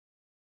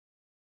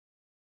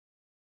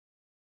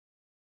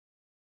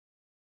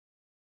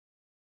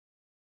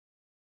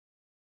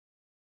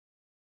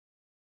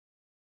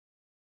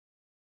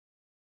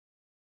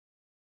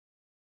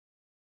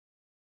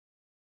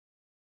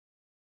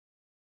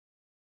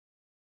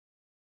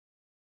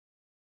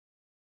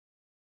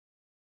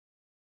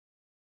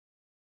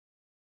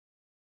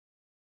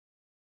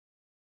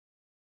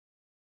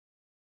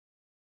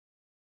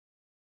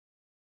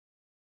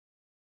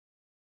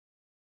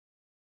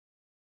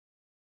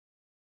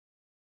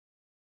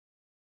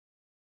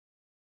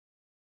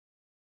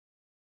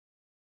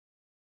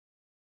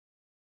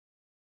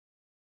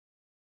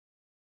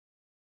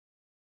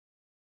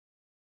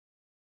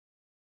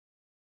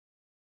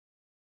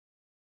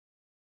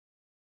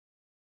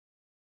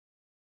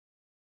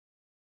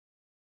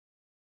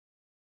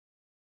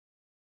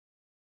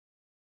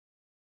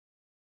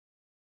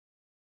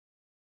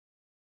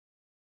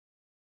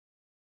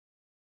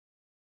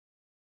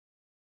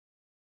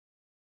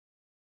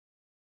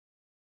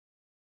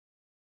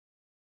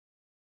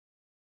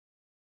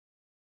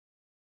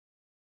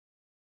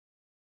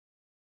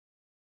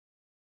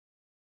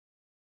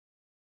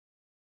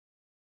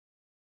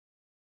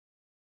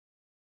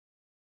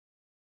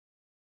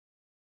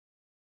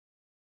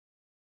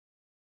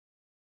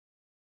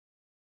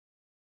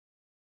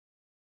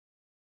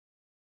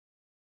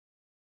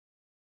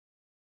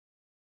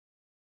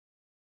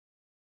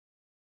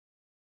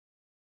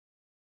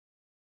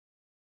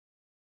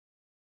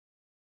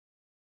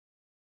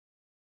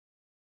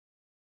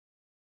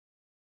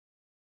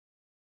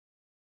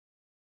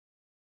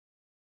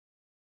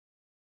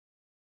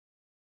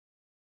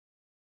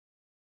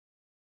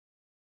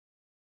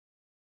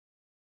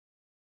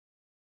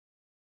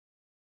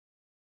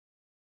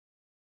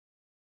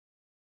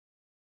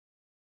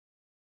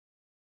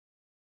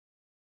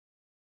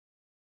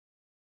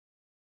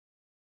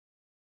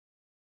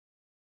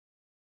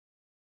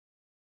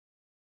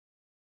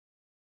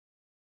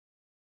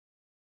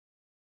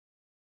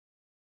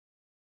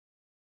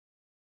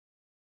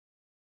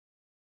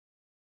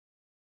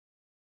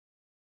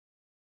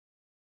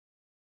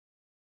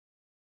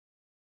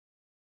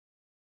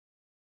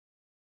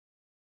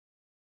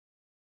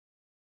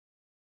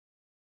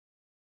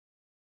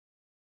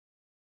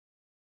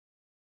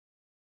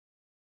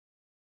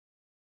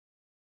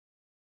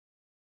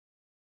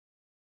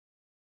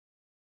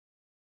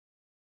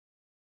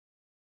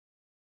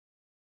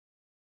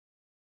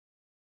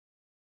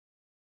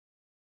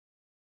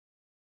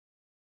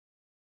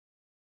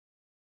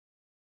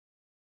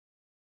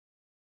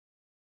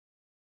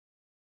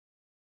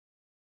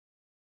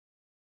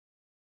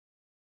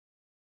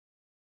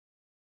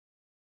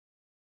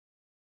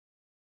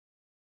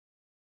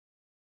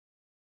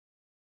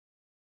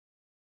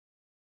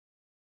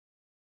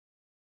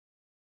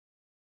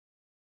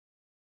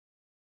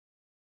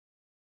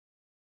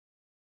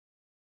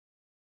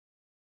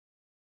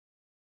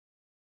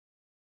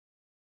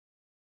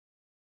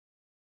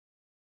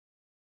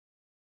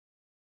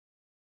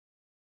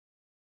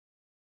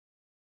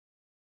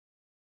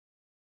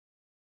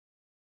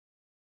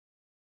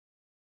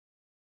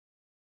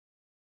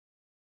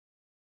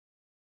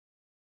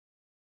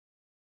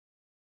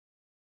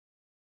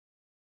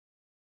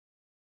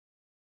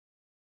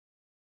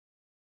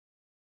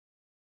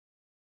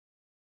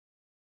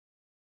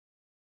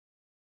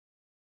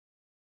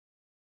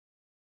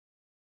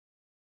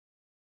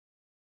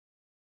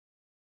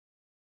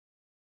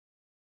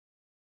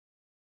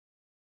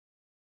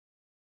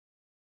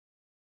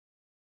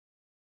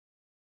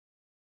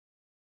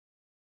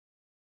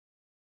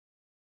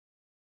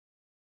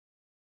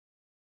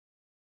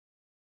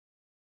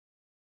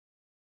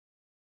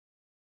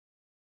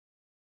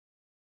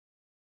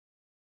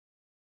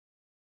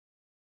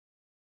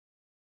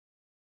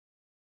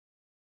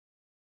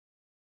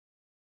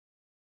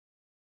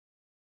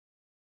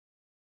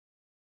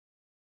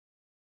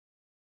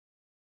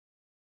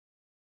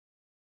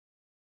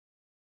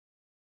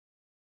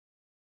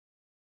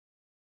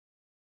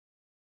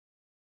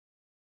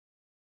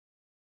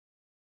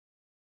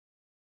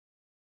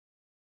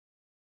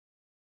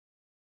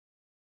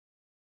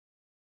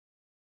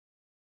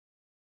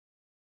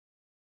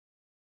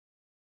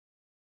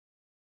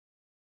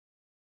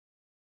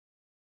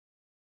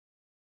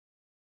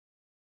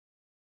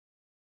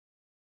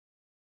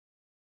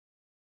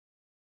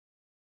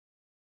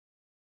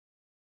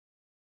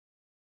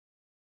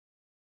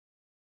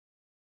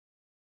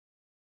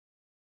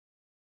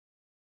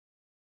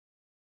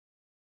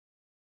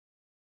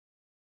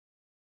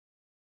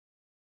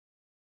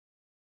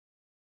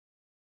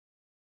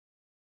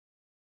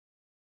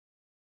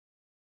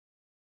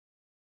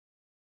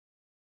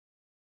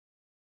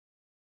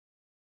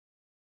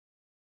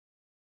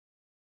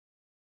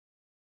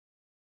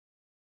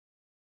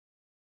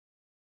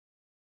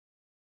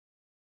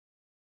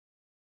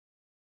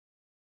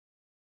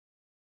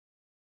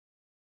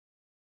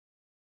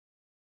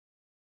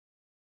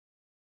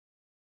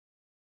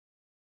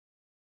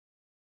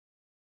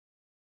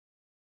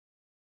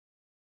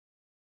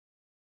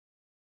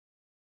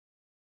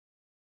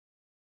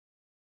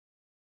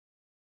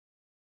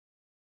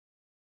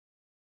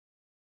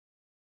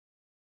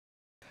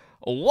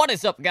What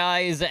is up,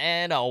 guys,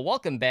 and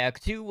welcome back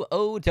to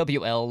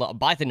OWL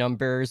by the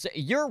Numbers,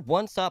 your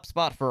one-stop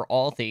spot for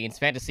all things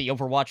Fantasy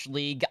Overwatch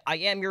League. I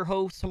am your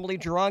host, Humbly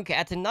Drunk,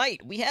 and tonight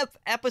we have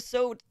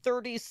episode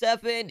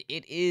 37.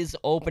 It is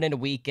opening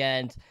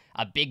weekend,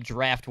 a big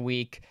draft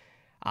week.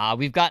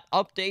 We've got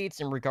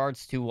updates in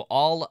regards to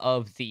all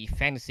of the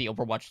Fantasy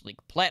Overwatch League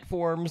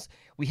platforms.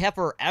 We have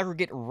our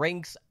aggregate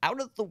ranks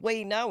out of the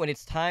way now, and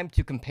it's time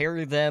to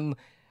compare them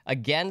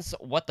against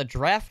what the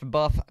draft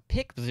buff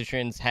pick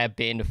positions have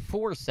been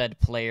for said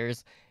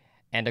players.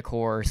 And of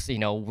course,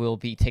 we'll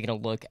be taking a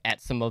look at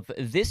some of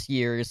this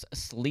year's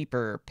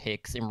sleeper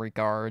picks in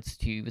regards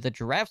to the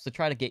drafts to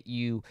try to get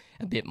you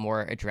a bit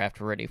more draft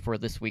ready for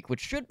this week,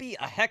 which should be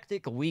a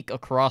hectic week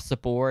across the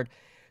board.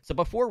 So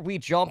before we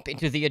jump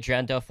into the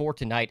agenda for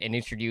tonight and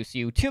introduce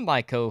you to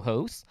my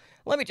co-hosts,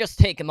 let me just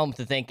take a moment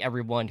to thank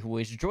everyone who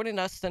is joining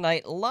us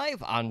tonight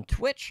live on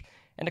Twitch.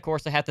 And of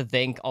course, I have to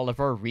thank all of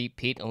our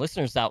repeat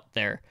listeners out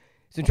there.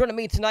 So joining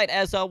me tonight,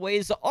 as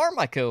always, are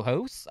my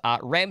co-hosts.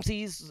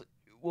 Ramses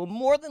will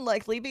more than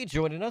likely be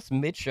joining us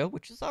mid-show,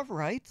 which is all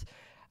right.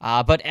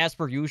 But as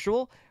per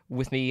usual,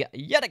 with me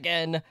yet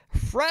again,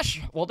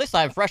 this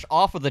time fresh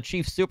off of the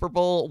Chiefs Super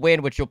Bowl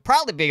win, which you'll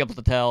probably be able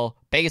to tell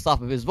based off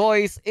of his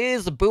voice,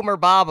 is Boomer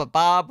Bob.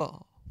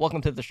 Bob,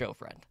 welcome to the show,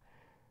 friend.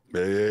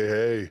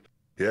 Hey.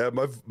 Yeah,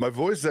 my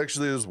voice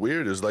actually is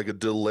weird. It's like a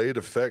delayed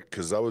effect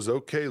because I was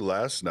okay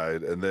last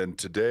night, and then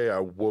today I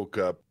woke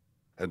up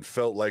and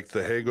felt like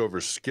the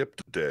hangover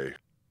skipped a day.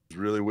 It's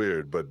really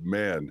weird, but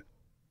man,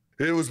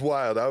 it was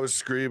wild. I was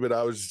screaming,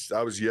 I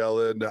was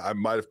yelling. I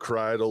might have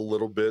cried a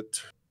little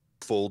bit,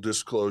 full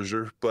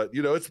disclosure, but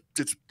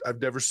it's I've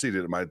never seen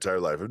it in my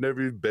entire life. I've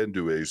never even been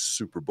to a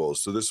Super Bowl,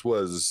 so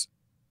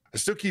I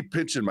still keep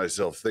pinching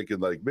myself, thinking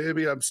like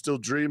maybe I'm still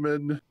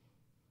dreaming,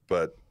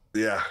 but.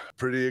 Yeah, I'm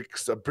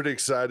pretty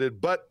excited,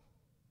 but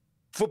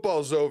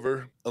football's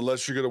over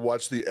unless you're going to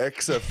watch the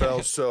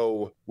XFL.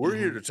 So we're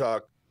here to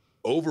talk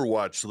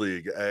Overwatch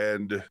League.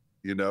 And,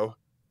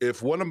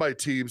 if one of my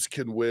teams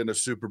can win a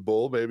Super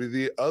Bowl, maybe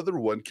the other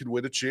one can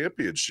win a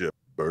championship.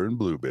 Burn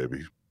blue,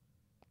 baby.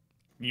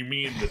 You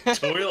mean the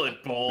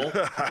toilet bowl?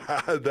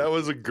 That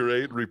was a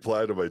great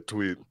reply to my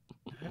tweet.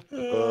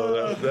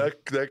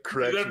 That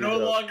cracks me They're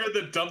no up. longer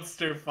the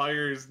dumpster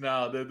fires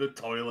now. They're the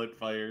toilet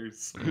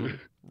fires.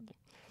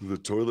 The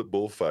toilet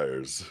bowl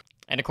fires.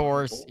 And of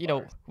course,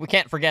 we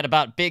can't forget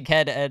about Big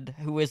Head Ed,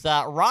 who is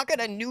rocking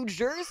a New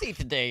Jersey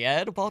today,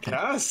 Ed. Welcome.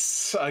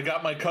 Yes, I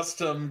got my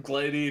custom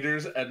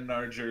Gladiators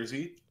Ednar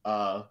jersey.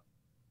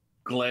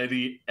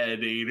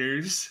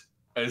 Gladiators,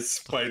 as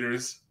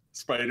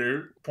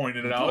Spider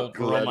pointed it out.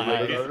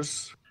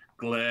 Gladiators.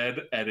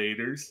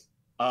 Gladiators.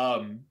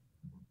 Hi,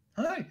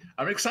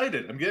 I'm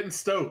excited. I'm getting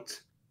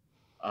stoked.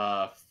 We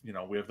have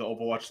the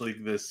Overwatch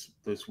League this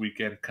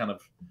weekend, kind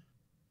of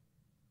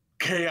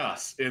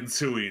chaos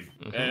ensuing,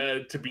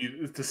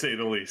 to say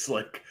the least.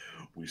 Like,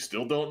 we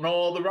still don't know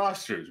all the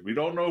rosters. We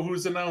don't know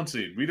who's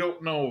announcing. We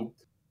don't know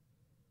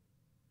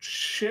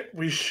shit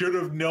we should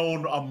have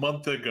known a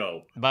month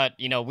ago. But,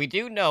 we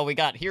do know we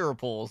got hero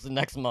pools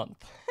next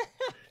month.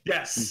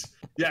 Yes.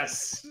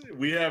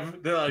 We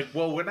have, they're like,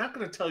 well, we're not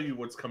going to tell you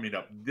what's coming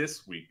up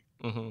this week,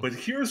 but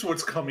here's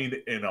what's coming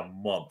in a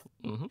month.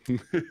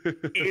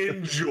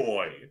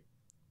 Enjoy.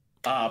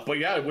 But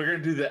yeah, we're going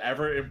to do the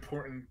ever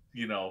important,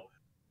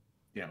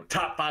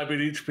 top 5 at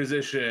each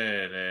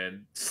position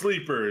and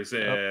sleepers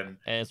and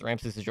as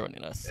Ramses is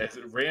joining us.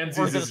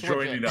 Ramses is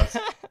joining us.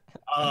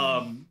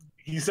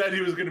 He said he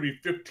was going to be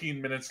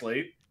 15 minutes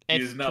late. He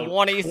is now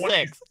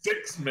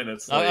 26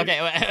 minutes late.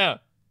 Okay.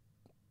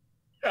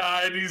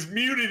 And he's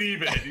muted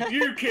even.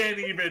 You can't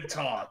even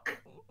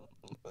talk.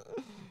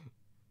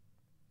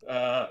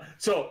 I'm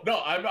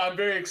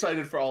very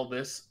excited for all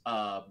this.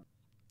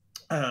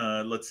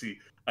 Let's see.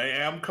 I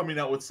am coming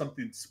out with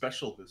something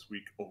special this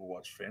week,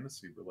 Overwatch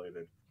Fantasy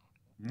related.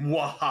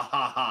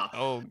 Mwahaha!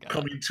 Oh, God.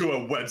 Coming to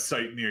a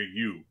website near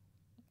you.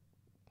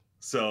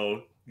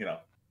 So,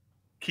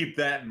 keep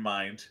that in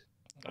mind.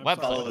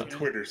 Follow the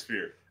Twitter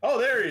sphere. Oh,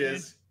 there he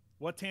is.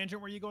 What tangent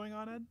were you going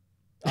on, Ed?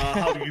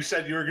 How you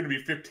said you were going to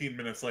be 15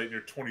 minutes late and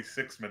you're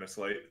 26 minutes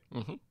late.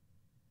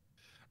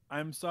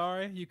 I'm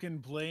sorry. You can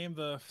blame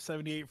the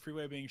 78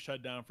 freeway being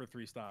shut down for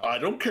 3 stops. I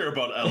don't care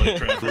about LA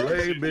traffic.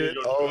 Blame it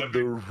on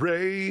the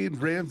rain.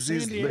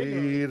 Ramsey's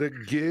late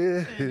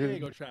again. San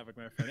Diego traffic,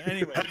 my friend.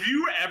 Anyway. Have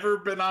you ever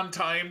been on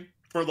time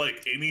for,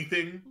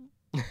 anything?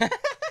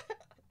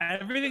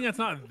 Everything that's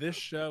not this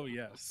show,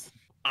 yes.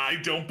 I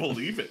don't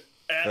believe it.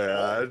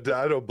 I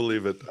don't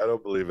believe it.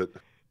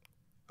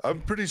 I'm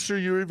pretty sure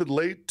you were even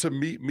late to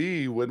meet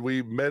me when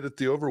we met at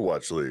the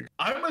Overwatch League.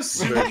 I'm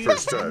assuming you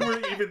were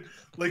even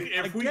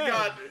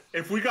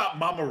if we got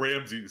Mama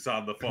Ramses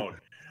on the phone,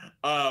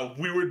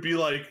 we would be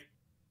like,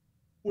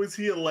 was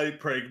he a late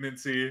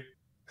pregnancy?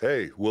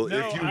 Hey, well,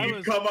 No,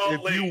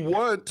 if you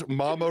want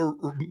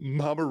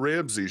Mama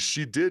Ramsey,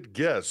 she did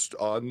guest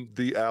on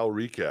the Al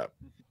recap.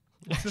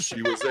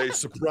 She was a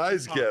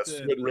surprise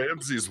guest when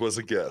Ramses was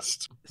a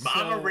guest.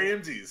 Mama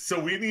Ramses. So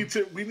we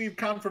need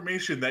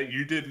confirmation that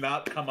you did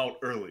not come out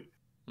early.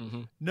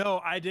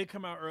 No, I did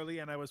come out early,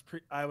 and I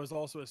was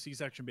also a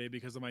C-section baby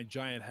because of my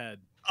giant head.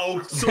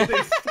 Oh, so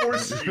they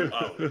forced you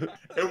out.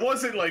 It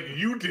wasn't like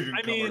you didn't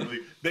I come mean- early.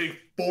 They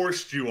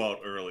forced you out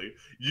early.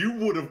 You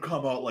would have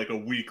come out like a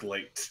week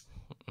late.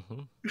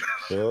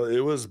 Well,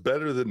 it was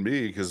better than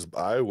me because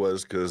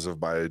because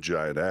of my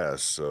giant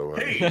ass. So.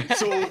 Hey,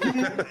 so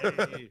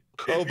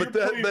Oh, but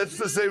that's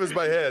the same as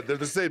my head. They're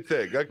the same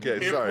thing.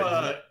 Okay,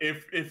 sorry.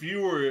 If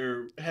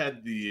you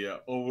had the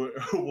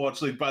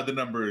Overwatch League by the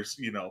numbers,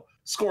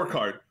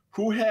 scorecard,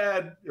 who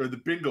had, or the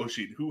bingo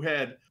sheet, who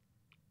had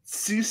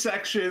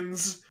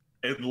C-sections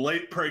and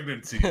late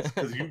pregnancies,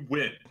 because you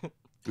win.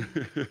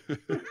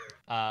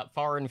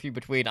 Far and few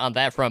between on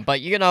that front.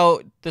 But,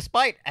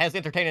 despite as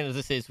entertaining as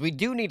this is, we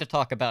do need to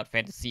talk about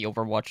Fantasy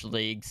Overwatch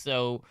League.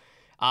 So,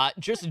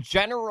 just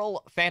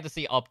general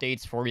fantasy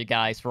updates for you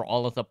guys for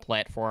all of the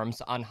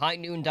platforms. On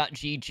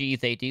highnoon.gg,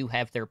 they do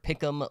have their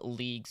Pick'em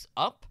leagues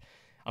up.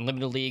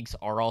 Unlimited leagues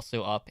are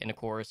also up. And, of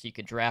course, you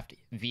could draft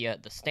via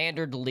the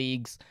standard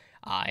leagues.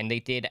 And they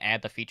did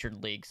add the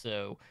featured league,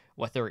 so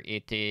whether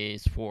it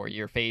is for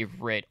your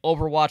favorite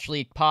Overwatch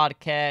League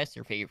podcast,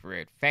 your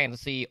favorite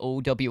fantasy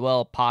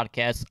OWL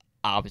podcast,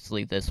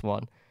 obviously this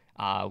one,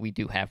 we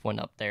do have one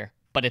up there,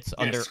 but it's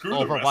under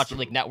Overwatch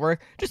League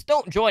Network. Just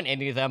don't join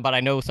any of them, but I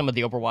know some of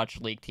the Overwatch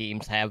League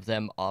teams have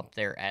them up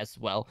there as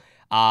well.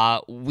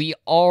 We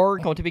are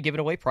going to be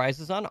giving away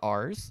prizes on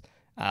ours,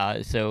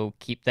 so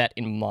keep that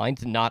in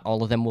mind. Not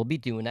all of them will be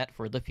doing that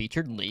for the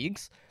featured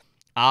leagues.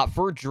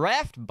 For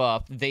Draft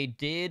Buff, they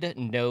did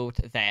note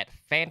that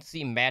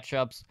fantasy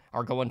matchups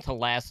are going to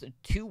last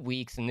 2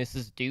 weeks, and this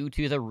is due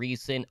to the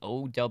recent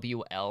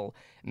OWL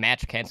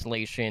match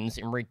cancellations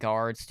in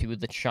regards to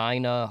the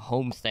China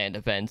homestand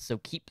event, so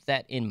keep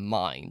that in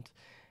mind.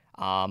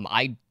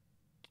 I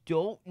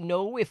don't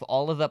know if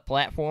all of the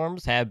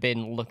platforms have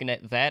been looking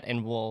at that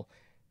and will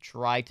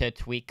try to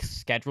tweak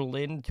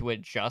scheduling to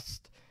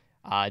adjust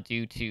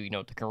due to,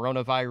 the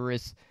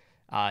coronavirus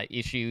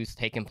issues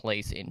taking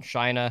place in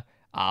China.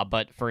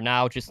 But for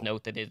now, just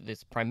note that it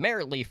is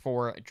primarily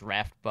for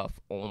Draft Buff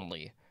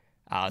only.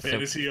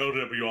 Fantasy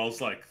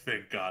OWL's like,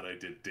 thank God I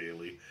did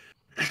daily.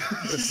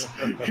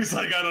 He's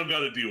like, I don't got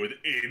to deal with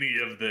any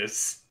of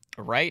this.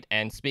 Right,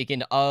 and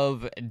speaking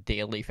of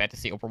daily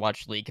Fantasy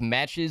Overwatch League,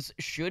 matches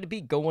should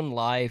be going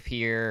live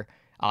here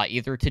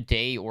either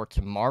today or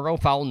tomorrow.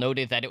 Fowl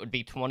noted that it would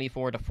be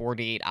 24 to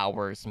 48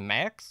 hours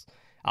max.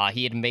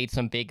 He had made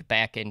some big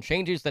back-end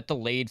changes that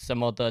delayed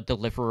some of the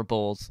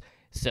deliverables,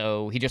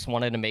 so he just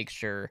wanted to make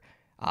sure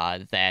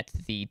that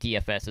the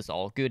DFS is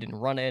all good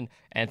and running,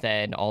 and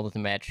then all of the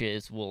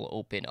matches will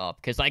open up.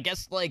 Because I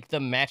guess, the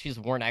matches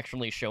weren't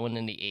actually shown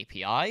in the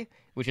API,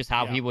 which is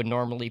how he would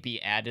normally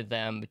be added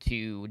them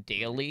to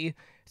daily.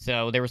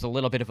 So there was a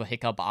little bit of a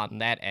hiccup on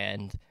that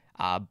end,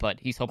 but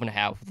he's hoping to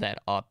have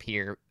that up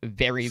here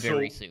very,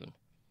 very soon.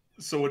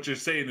 So what you're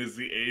saying is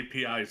the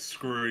API is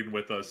screwing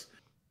with us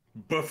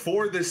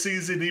before the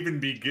season even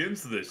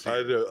begins this year.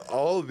 I know.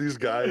 All of these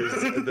guys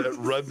that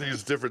run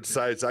these different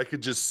sites, I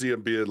could just see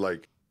them being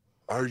like,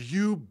 are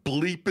you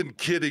bleeping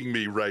kidding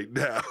me right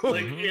now?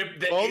 Like, if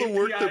the all the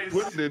work they're APIs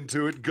putting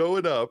into it,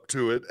 going up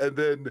to it, and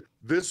then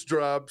this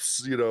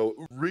drops,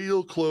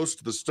 real close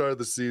to the start of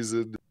the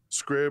season,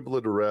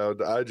 scrambling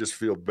around. I just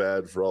feel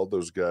bad for all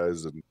those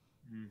guys, and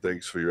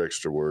thanks for your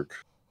extra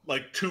work.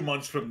 Like 2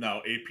 months from now,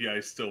 API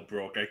is still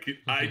broke.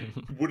 I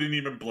wouldn't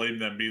even blame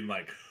them being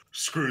like,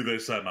 screw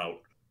this, I'm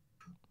out.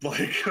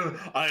 Like,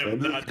 I'm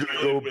not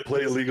gonna go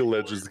play League of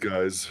Legends,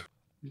 guys.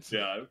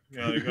 Yeah,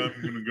 like, I'm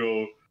gonna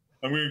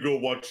go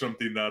watch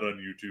something not on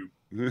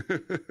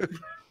YouTube.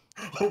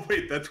 Oh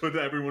wait, that's what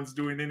everyone's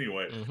doing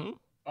anyway.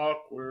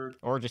 Awkward.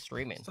 Or just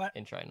streaming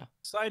in China.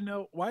 Side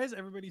note, why is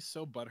everybody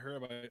so butthurt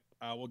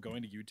about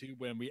going to YouTube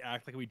when we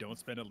act like we don't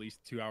spend at least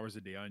 2 hours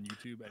a day on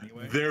YouTube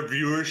anyway? Their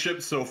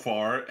viewership so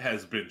far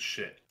has been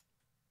shit.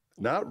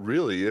 Not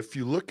really. If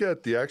you look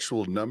at the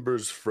actual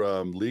numbers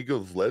from League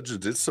of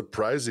Legends, it's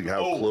surprising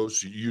how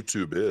close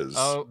YouTube is.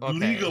 Oh, okay.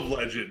 League of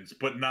Legends,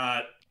 but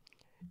not...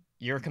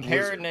 You're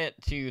comparing it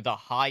to the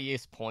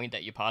highest point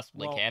that you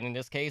possibly can in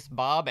this case,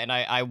 Bob, and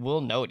I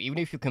will note, even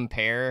if you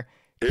compare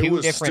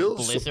two different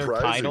Blizzard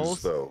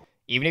titles,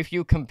 even if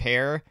you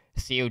compare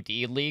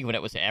COD League when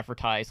it was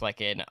advertised like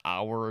an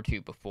hour or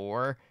two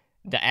before,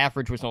 the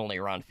average was only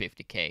around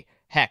 50k.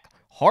 Heck,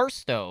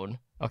 Hearthstone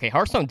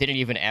didn't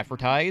even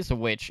advertise,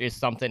 which is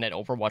something that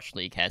Overwatch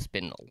League has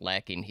been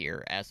lacking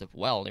here as of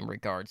well in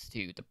regards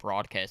to the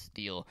broadcast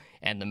deal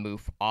and the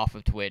move off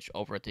of Twitch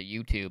over to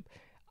YouTube.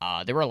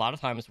 There were a lot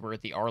of times where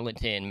the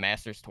Arlington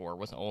Masters Tour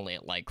was only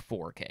at like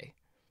 4K.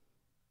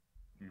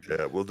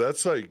 Yeah, well,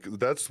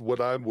 that's what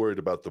I'm worried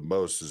about the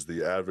most is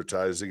the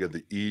advertising and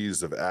the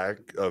ease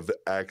of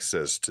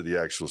access to the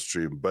actual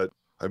stream. But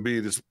I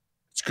mean, it's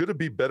going to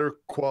be better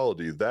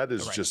quality. That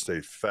is just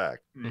a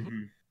fact.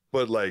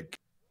 But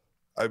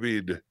I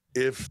mean,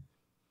 if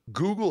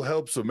Google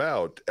helps them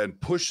out and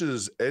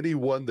pushes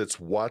anyone that's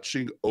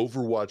watching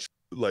Overwatch,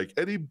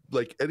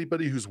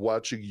 anybody who's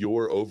watching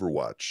your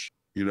Overwatch,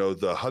 the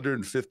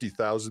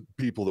 150,000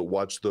 people that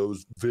watch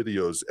those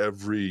videos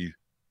every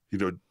you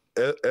know,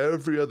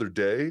 every other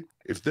day,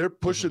 if they're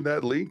pushing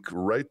that link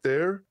right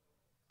there,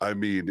 I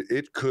mean,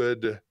 it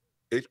could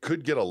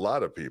get a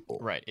lot of people.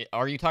 Right.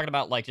 Are you talking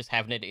about like just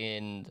having it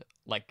in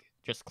like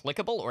just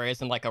clickable, or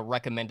as in like a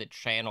recommended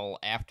channel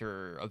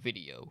after a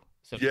video,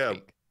 so to Yeah,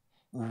 speak?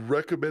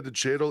 recommended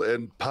channel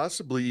and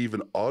possibly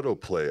even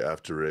autoplay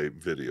after a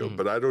video, Mhm.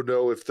 but I don't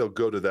know if they'll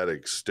go to that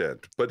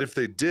extent. But if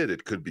they did,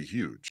 it could be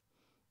huge.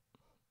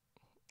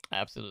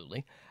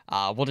 Absolutely.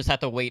 We'll just have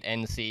to wait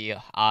and see.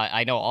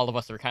 I know all of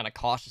us are kind of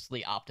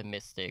cautiously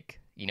optimistic.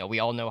 You know, we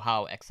all know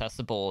how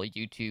accessible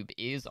YouTube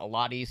is. A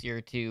lot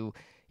easier to,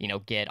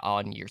 get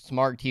on your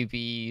smart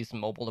TVs,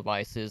 mobile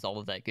devices, all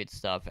of that good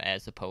stuff,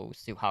 as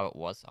opposed to how it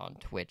was on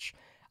Twitch.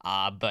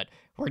 But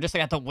we're just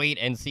gonna have to wait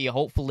and see.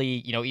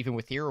 Hopefully, even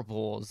with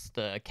Hearables,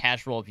 the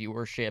casual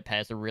viewership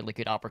has a really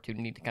good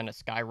opportunity to kind of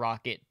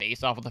skyrocket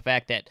based off of the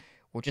fact that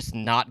we're just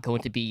not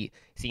going to be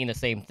seeing the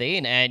same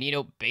thing. And,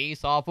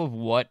 based off of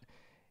what,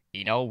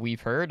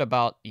 we've heard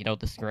about, the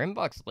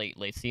Scrimbucks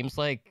lately, it seems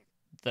like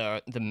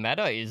the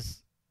meta is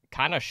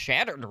kind of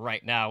shattered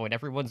right now and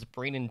everyone's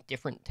bringing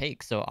different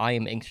takes. So I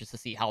am anxious to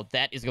see how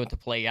that is going to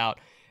play out.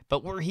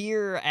 But we're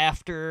here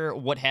after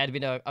what had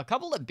been a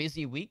couple of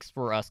busy weeks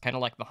for us, kind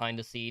of like behind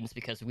the scenes,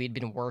 because we'd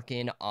been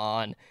working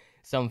on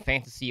some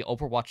fantasy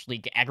Overwatch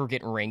League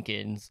aggregate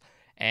rankings.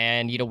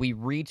 And, we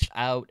reached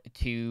out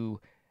to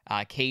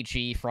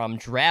KG from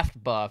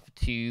Draft Buff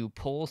to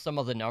pull some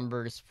of the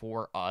numbers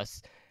for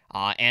us.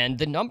 And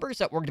the numbers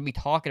that we're going to be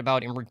talking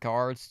about in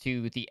regards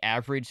to the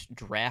average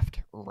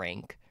draft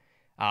rank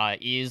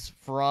is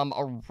from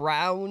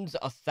around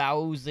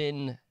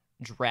 1,000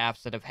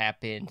 drafts that have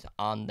happened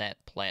on that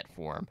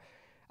platform.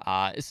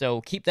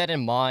 So keep that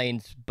in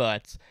mind,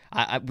 but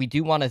we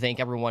do want to thank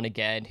everyone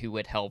again who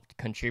had helped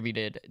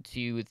contributed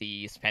to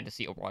these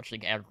Fantasy Overwatch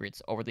League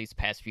aggregates over these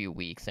past few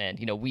weeks, and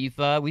we've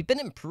been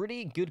in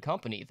pretty good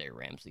company there,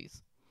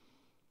 Ramses.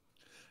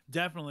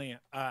 Definitely.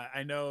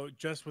 I know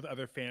just with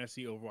other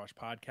fantasy Overwatch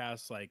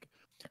podcasts like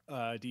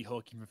D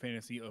Hulking from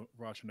Fantasy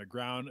Overwatch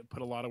Underground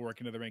put a lot of work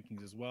into the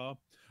rankings as well.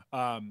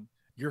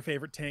 Your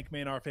favorite tank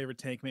main, our favorite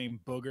tank main,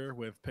 Booger,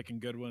 with picking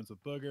good ones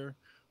with Booger,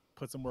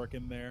 put some work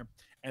in there.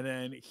 And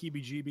then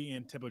Heebie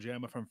and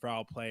Tipojama from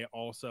Foul Play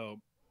also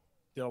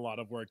did a lot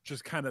of work,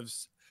 just kind of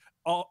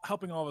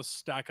helping all of us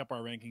stack up our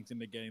rankings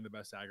into getting the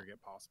best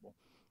aggregate possible.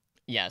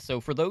 Yeah,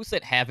 so for those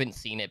that haven't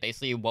seen it,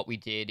 basically what we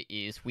did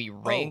is we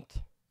ranked.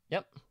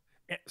 Yep.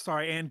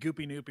 Sorry, and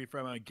Goopy Noopy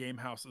from a Game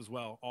House as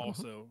well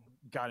also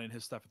got in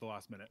his stuff at the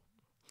last minute.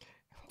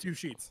 2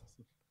 sheets.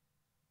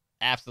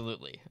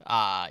 Absolutely.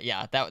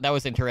 Yeah, that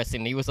was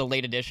interesting. He was a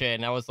late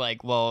addition. I was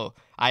like, well,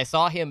 I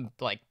saw him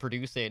like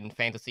producing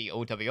fantasy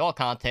OWL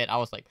content. I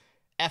was like,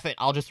 F it,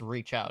 I'll just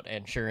reach out.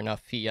 And sure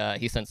enough,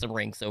 he sent some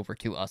ranks over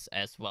to us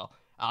as well.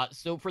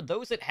 So for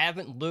those that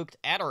haven't looked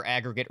at our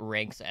aggregate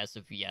ranks as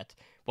of yet,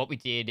 what we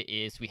did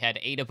is we had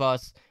 8 of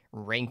us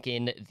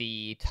ranking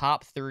the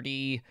top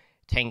 30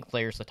 tank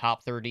players, the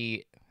top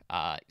 30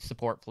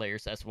 support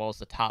players, as well as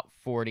the top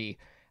 40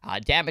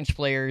 damage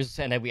players,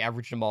 and then we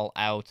averaged them all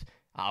out.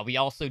 We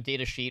also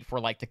did a sheet for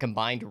like the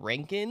combined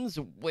rankings,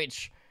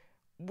 which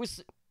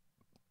was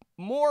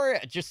more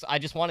just I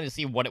just wanted to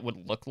see what it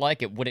would look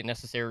like. It wouldn't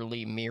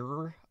necessarily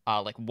mirror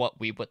like what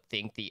we would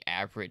think the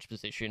average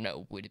position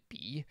would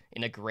be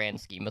in a grand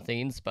scheme of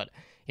things, but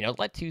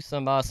led to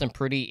some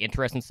pretty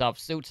interesting stuff.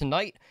 So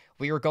tonight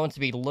we are going to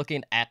be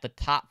looking at the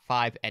top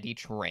 5 at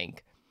each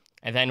rank,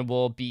 and then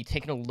we'll be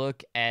taking a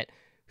look at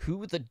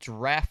who the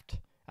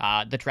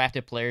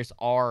drafted players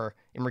are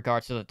in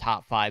regards to the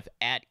top 5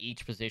 at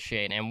each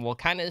position, and we'll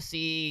kind of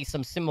see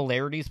some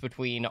similarities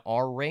between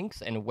our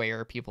ranks and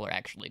where people are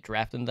actually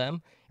drafting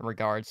them in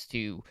regards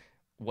to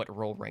what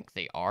role rank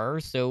they are.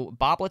 So,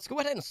 Bob, let's go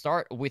ahead and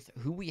start with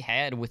who we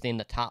had within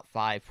the top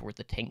 5 for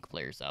the tank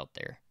players out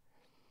there.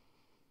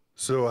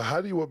 So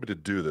how do you want me to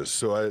do this?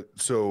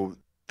 So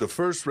the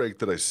first rank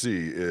that I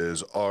see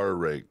is R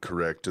rank,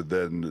 correct? And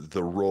then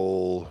the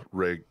role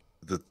rank,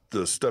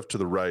 the stuff to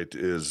the right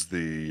is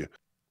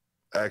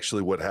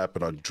actually what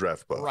happened on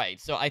Draft Buff.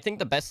 Right. So I think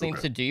the best thing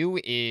to do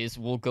is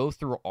we'll go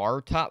through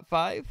our top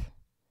 5,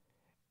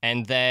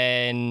 and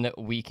then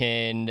we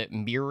can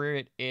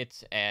mirror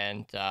it,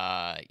 and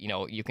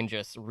you can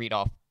just read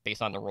off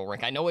based on the role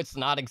rank. I know it's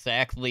not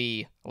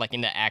exactly like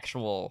in the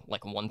actual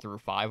like 1 through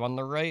 5 on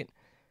the right,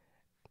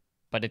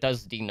 but it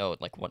does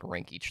denote like what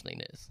rank each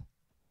thing is.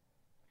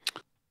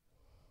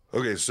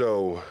 Okay,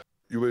 so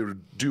you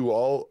would do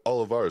all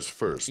of ours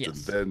first, Yes, and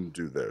then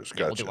do theirs.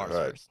 Yeah, Gotcha. we'll do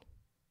ours first.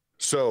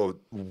 So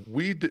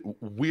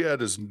we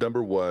had as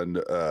number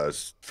 1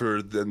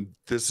 for then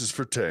this is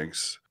for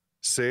tanks,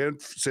 San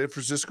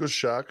Francisco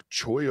Shock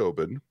Choi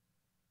Oben.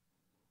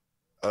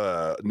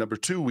 Number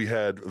 2 we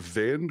had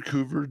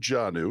Vancouver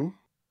Janu.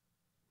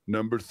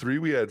 Number 3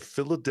 we had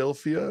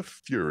Philadelphia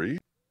Fury.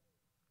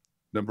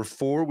 Number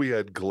 4 we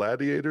had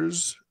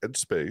Gladiators and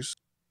Space.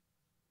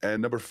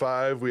 And number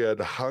 5 we had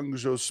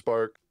Hangzhou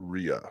Spark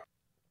Ria.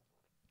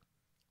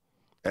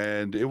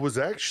 And it was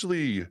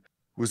actually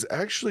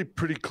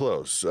pretty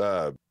close.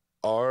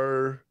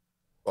 Our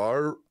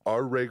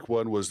rank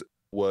 1 was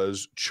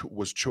was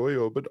Choi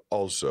Oben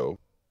also,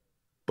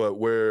 but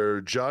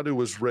where Janu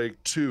was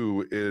ranked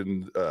 2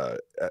 in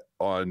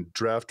on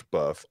Draft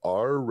Buff,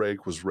 our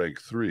rank was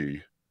rank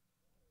 3,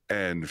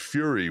 and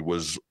Fury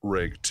was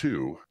rank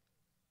 2.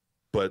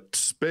 But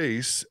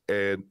Space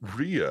and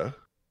Rhea,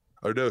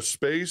 or no,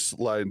 Space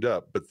lined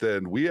up, but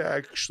then we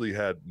actually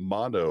had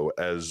Mono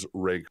as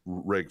rank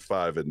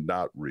 5 and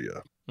not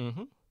Rhea.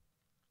 Mm-hmm.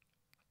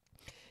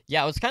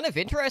 Yeah, it was kind of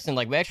interesting.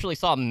 Like, we actually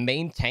saw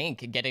main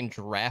tank getting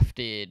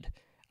drafted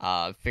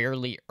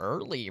fairly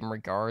early in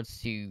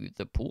regards to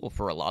the pool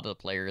for a lot of the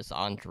players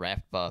on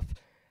draft buff.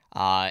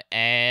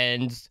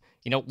 And,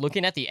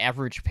 looking at the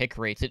average pick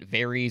rates, it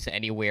varies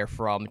anywhere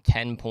from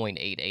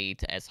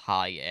 10.88 as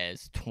high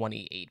as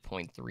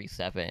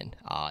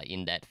 28.37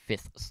 in that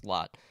 5th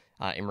slot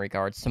in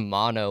regards to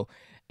mono.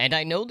 And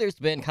I know there's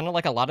been kind of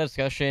like a lot of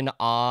discussion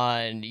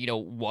on,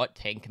 what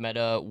tank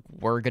meta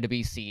we're going to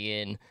be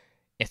seeing,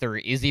 if there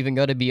is even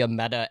going to be a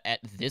meta at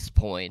this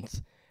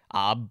point.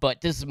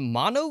 But does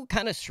mono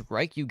kind of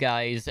strike you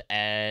guys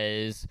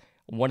as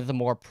one of the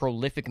more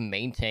prolific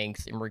main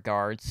tanks in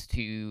regards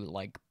to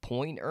like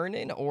point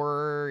earning,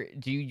 or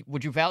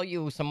would you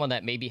value someone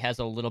that maybe has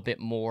a little bit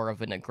more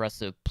of an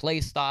aggressive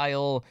play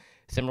style,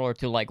 similar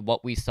to like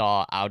what we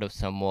saw out of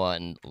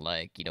someone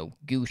like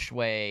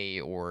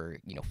Gushue or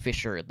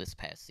Fisher this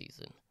past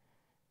season?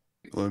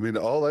 Well, I mean,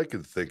 all I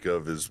can think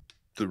of is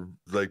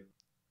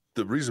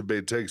the reason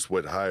main tanks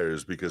went higher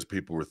is because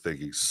people were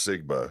thinking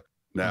Sigma.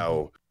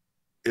 Now,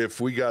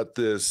 if we got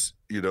this,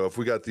 if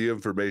we got the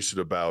information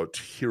about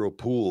hero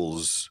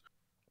pools,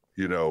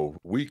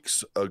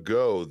 weeks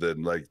ago,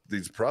 then like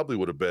these probably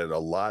would have been a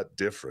lot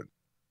different.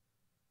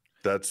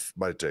 That's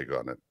my take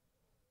on it.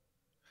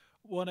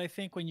 Well, and I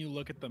think when you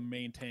look at the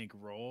main tank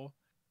role,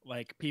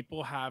 like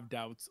people have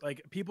doubts.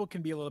 Like people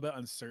can be a little bit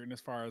uncertain as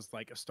far as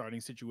like a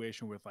starting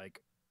situation with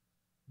like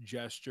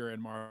Gesture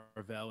and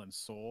Marvel and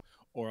Soul,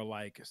 or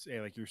like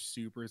say like your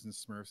Supers and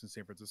Smurfs in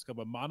San Francisco.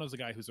 But Mono's a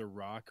guy who's a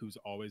rock, who's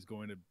always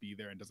going to be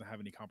there and doesn't have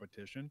any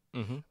competition.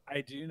 I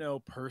do know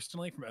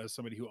personally, from as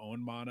somebody who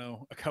owned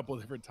Mono a couple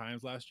of different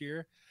times last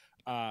year,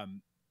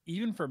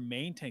 even for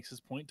main tanks, his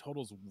point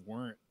totals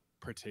weren't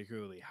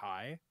particularly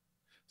high.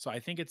 So I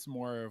think it's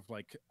more of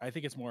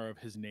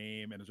his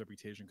name and his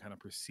reputation kind of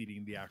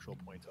preceding the actual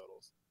point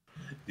totals.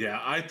 Yeah,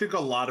 I think a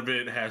lot of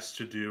it has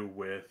to do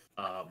with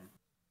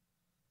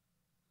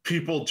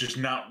people just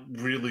not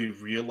really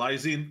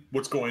realizing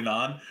what's going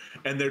on,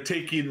 and they're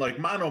taking like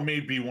Mono may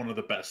be one of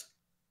the best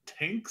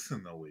tanks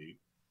in the league,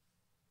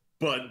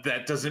 but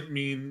that doesn't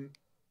mean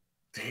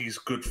he's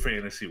good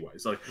fantasy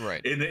wise. Like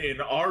right.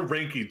 in our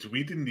rankings,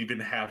 we didn't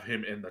even have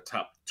him in the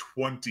top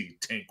 20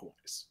 tank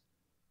wise.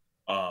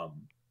 Like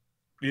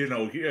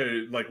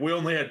we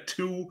only had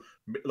 2.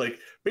 Like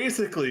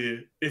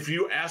basically, if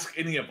you ask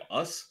any of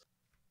us,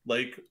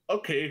 like,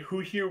 okay,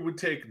 who here would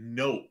take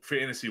note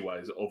fantasy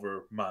wise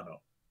over Mono?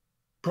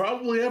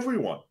 Probably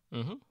everyone.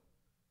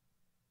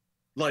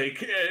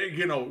 Like,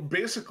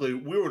 basically,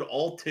 we would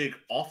all take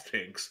off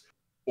tanks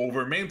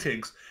over main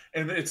tanks,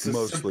 and it's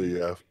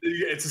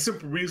it's a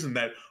simple reason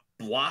that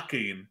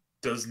blocking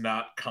does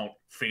not count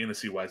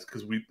fantasy wise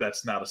because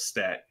that's not a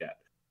stat yet.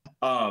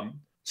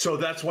 So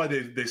that's why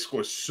they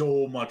score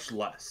so much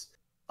less.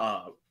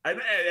 And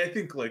I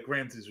think like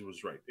Ramses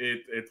was right.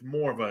 It's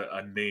more of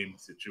a name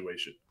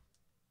situation.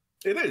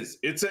 It is.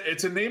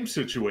 It's a name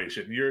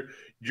situation.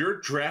 You're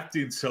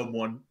drafting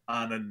someone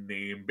on a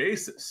name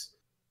basis.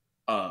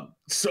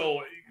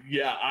 So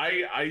yeah,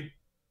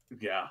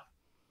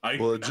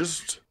 well,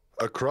 just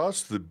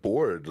across the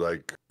board,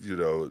 like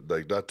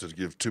like not to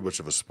give too much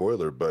of a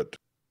spoiler, but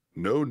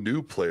no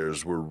new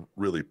players were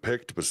really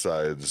picked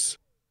besides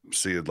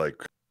seeing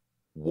like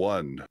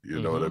one.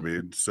 You know what I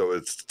mean? So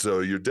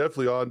you're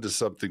definitely on to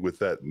something with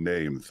that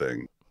name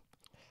thing.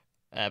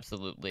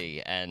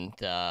 Absolutely, and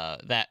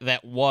that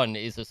one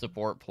is a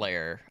support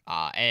player,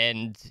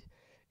 and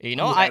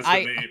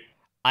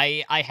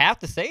I have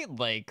to say,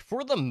 like,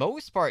 for the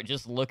most part,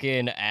 just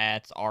looking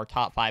at our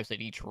top 5s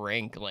at each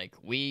rank, like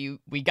we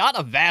got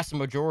a vast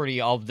majority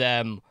of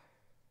them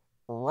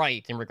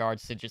right in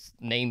regards to just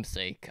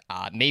namesake.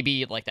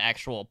 Maybe like the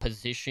actual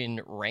position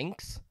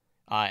ranks,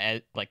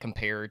 like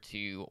compared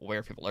to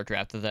where people are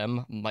drafted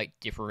them, might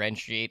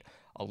differentiate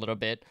a little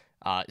bit.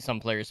 Some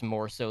players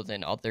more so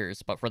than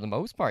others, but for the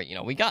most part,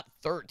 we got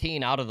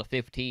 13 out of the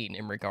 15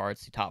 in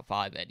regards to top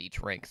 5 at each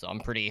rank, so I'm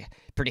pretty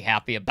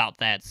happy about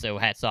that. So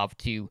hats off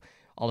to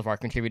all of our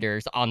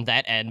contributors on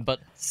that end. But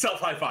self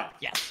high five.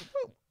 Yes,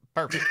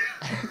 perfect.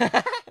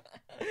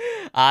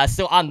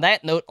 So on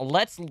that note,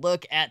 let's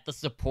look at the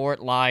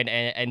support line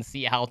and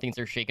see how things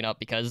are shaking up,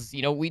 because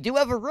we do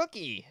have a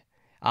rookie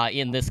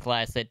in this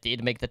class that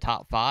did make the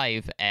top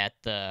 5 at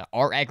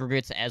our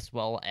aggregates as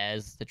well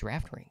as the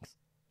draft ranks.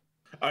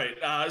 All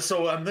right,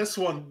 so on this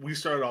one, we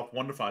started off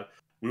 1 to 5.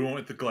 We went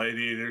with the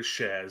Gladiator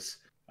Shaz,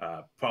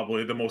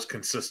 probably the most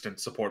consistent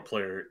support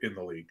player in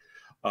the league.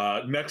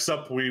 Next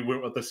up, we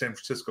went with the San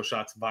Francisco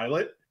Shots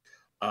Violet.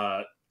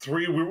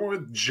 3, we went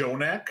with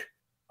Jonak.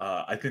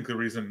 I think the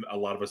reason a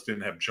lot of us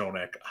didn't have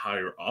Jonak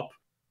higher up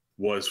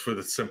was for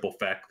the simple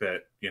fact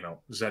that,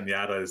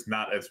 Zenyatta is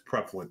not as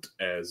prevalent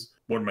as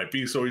one might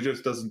be, so he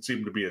just doesn't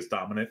seem to be as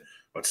dominant,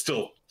 but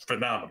still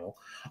phenomenal.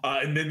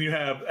 And then you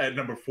have, at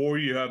number 4,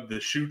 you have the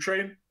Shoe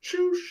Train.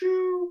 Shoo,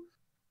 shoo.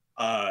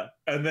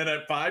 And then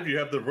at 5, you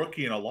have the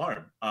rookie and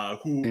Alarm,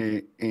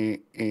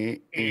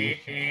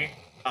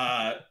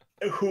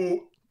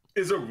 who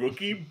is a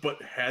rookie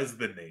but has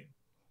the name.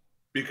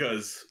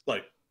 Because,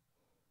 like,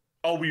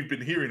 all we've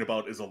been hearing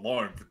about is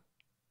Alarm for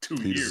 2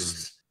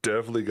 years.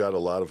 Definitely got a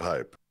lot of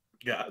hype.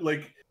 Yeah,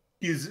 like,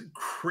 he's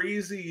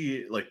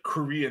crazy, like,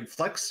 Korean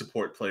flex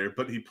support player,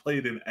 but he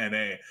played in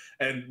NA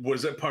and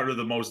was a part of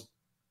the most,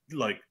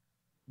 like,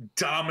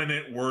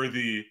 dominant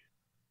worthy,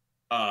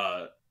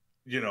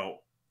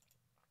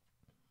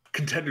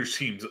 contenders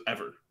teams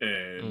ever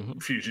in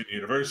Fusion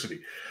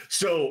University.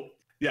 So,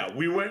 yeah,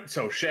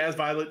 so Shaz,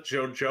 Violet,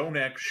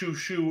 Jonak, Shu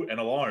Shu, and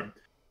Alarm.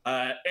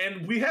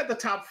 And we had the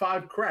top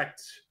 5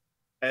 correct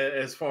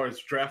as far as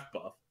draft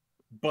buff,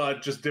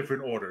 but just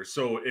different orders.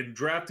 So in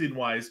drafting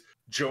wise,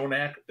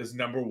 Jonak is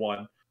number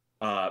 1.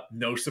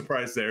 No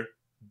surprise there.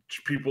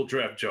 People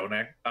draft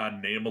Jonak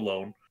on name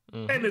alone.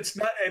 And it's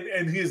not,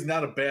 and he is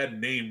not a bad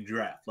name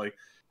draft. Like,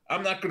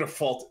 I'm not going to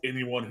fault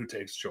anyone who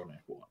takes Jonak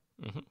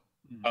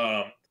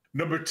 1.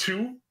 Number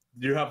 2,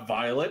 you have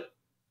Violet,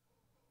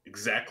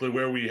 exactly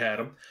where we had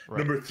him. Right.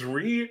 Number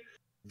 3,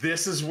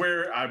 this is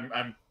where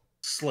I'm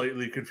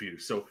slightly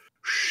confused. So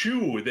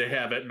Shu they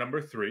have at number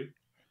 3.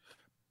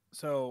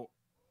 So,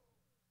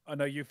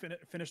 no, you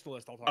finished the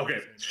list. I'll talk.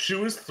 Okay,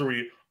 Shu is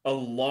 3,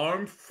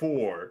 Alarm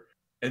 4,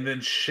 and then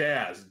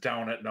Shaz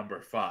down at number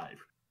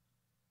 5.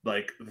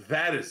 Like,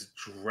 that is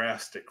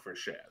drastic for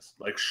Shaz.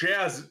 Like,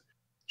 Shaz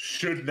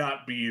should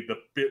not be the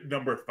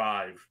number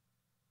 5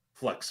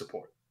 flex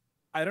support.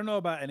 I don't know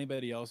about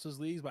anybody else's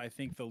leagues, but I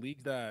think the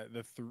league that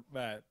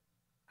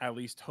at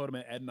least Totem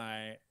and Ed and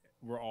I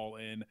were all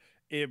in,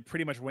 it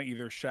pretty much went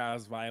either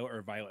Shaz Violet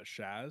or Violet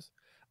Shaz.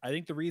 I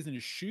think the reason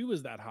Shu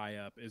is that high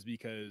up is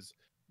because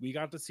we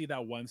got to see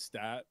that one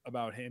stat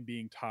about him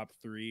being top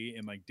 3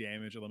 in like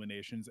damage,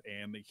 eliminations,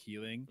 and like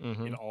healing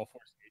in all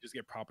 4 stages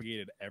get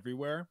propagated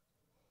everywhere.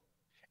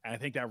 And I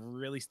think that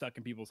really stuck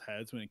in people's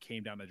heads when it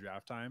came down to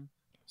draft time.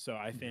 So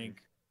I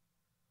think.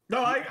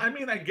 No, I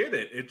mean, I get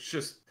it. It's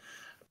just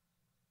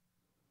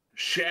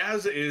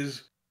Shaz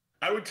is.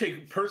 I would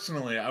take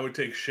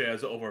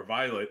Shaz over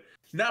Violet,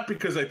 not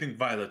because I think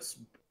Violet's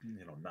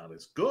not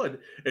as good.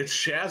 It's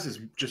Shaz is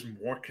just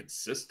more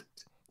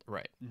consistent.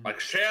 Right. Like,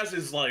 Shaz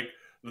is like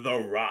the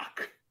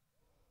Rock.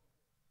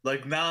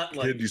 Like, not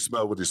like. Can you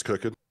smell what he's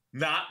cooking?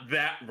 Not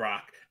that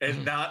Rock,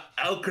 and not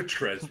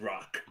Alcatraz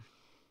Rock.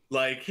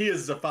 Like, he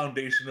is the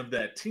foundation of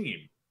that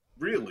team,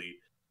 really.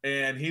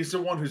 And he's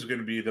the one who's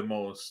going to be the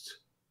most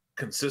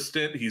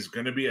consistent. He's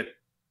going to be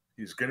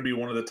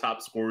one of the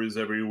top scorers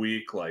every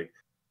week. Like,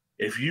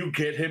 if you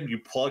get him, you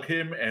plug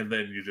him, and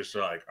then you just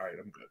are like, all right,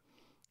 I'm good.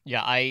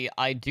 Yeah,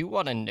 I do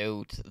want to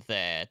note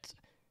that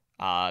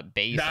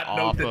based Not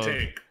off note the of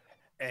tank.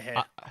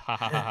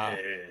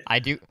 I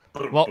do.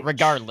 Well,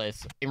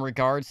 regardless, in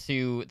regards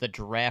to the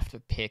draft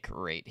pick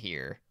rate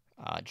here,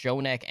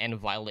 Jonak and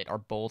Violet are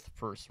both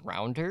first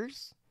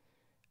rounders,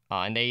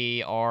 and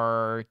they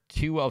are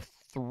 2 of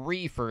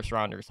 3 first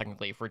rounders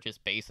technically if we're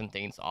just basing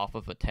things off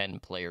of a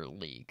 10-player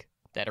league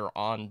that are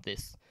on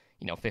this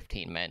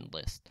 15-man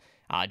list.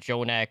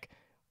 Jonak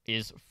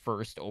is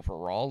first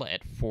overall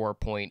at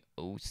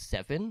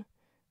 4.07.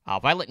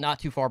 Violet not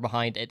too far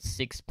behind at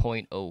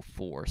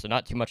 6.04, so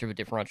not too much of a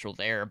differential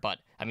there. But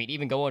I mean,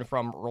 even going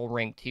from role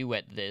rank 2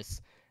 at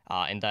this,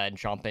 and then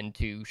jump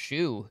into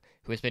Shu,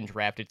 who has been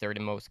drafted 3rd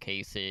in most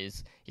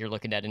cases, you're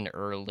looking at an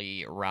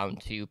early round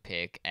 2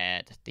 pick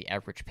at the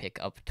average pick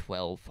of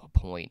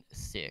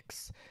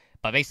 12.6.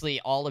 But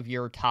basically, all of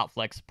your top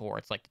flex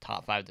supports, like the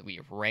top 5 that we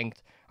have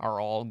ranked, are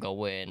all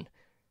going,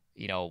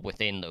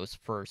 within those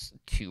first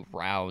 2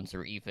 rounds,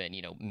 or even,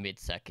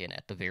 mid-second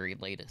at the very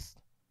latest.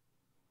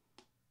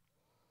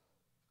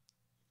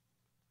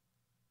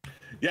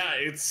 Yeah,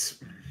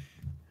 it's,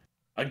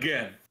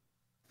 again,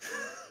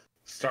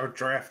 start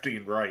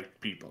drafting right,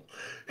 people.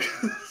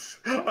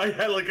 I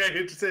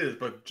hate to say this,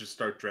 but just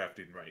start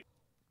drafting right.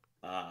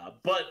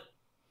 But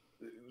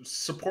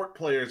support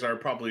players are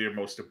probably your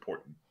most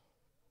important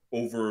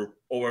over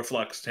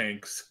flex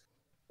tanks,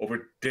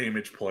 over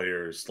damage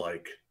players.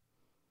 Like,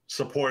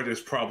 support is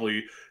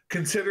probably,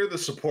 consider the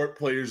support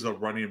players the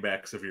running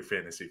backs of your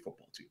fantasy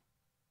football team.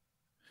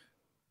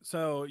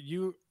 So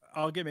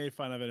I'll get made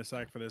fun of in a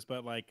sec for this,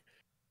 but like,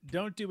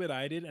 don't do what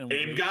I did and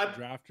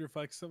draft your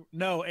flex.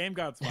 No, Aim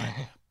God's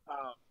fine.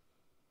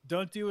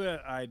 Don't do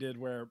what I did,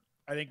 where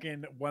I think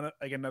in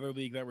another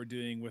league that we're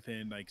doing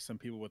within like some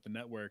people with the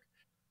network,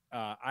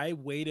 I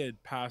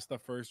waited past the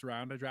first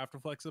round to draft a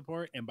flex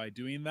support, and by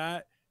doing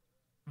that,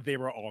 they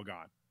were all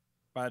gone.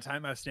 By the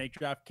time that snake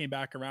draft came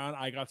back around,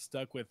 I got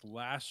stuck with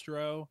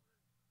Lastro,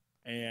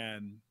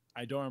 and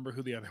I don't remember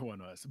who the other one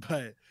was,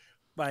 but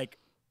like,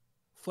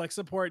 flex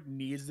support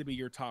needs to be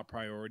your top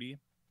priority,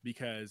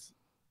 because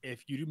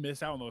if you do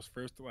miss out on those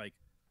first, like,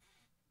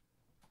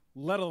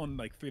 let alone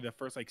like the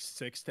first like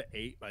 6 to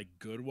 8 like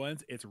good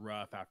ones, it's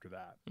rough after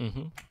that.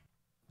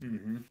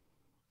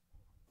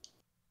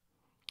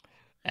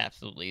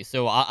 Absolutely.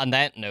 So on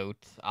that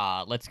note,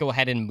 let's go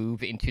ahead and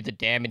move into the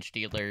damage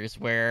dealers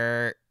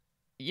where,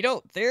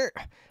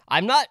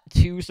 I'm not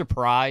too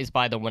surprised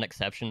by the one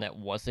exception that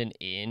wasn't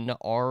in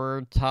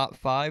our top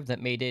 5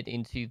 that made it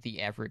into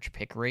the average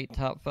pick rate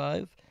top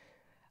 5.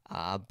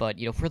 But,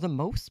 for the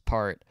most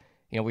part,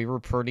 we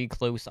were pretty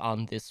close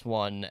on this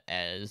one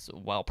as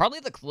well. Probably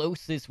the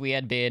closest we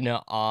had been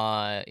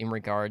in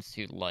regards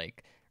to,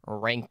 like,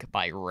 rank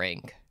by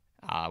rank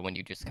when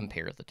you just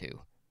compare the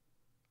two.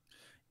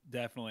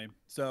 Definitely.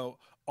 So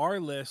our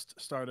list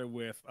started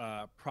with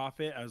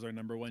Prophet as our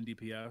number 1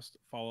 DPS,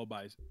 followed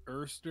by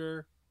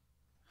Erster,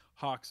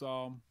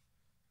 Hoxall,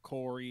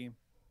 Corey,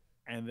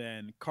 and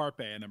then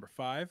Carpe at number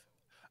 5.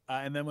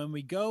 And then when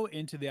we go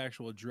into the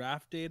actual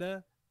draft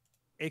data,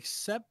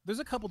 except there's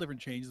a couple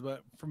different changes,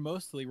 but for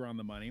mostly we're on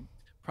the money.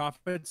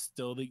 Prophet's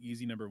still the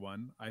easy number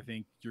 1. I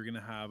think you're going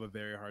to have a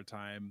very hard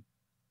time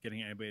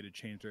getting anybody to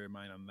change their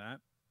mind on that.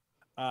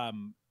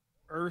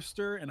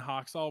 Erster and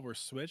Hoxall were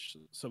switched,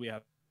 so we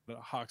have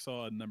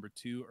Hoxall at number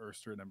 2,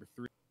 Erster at number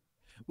 3,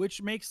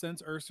 which makes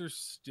sense. Erster's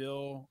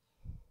still,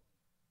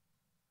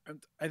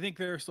 I think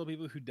there are still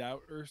people who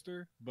doubt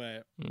Erster,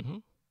 but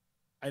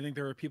I think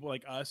there are people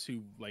like us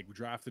who like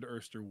drafted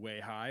Erster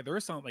way high. There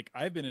was some, like,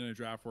 I've been in a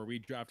draft where we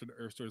drafted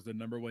Erster as the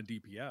number 1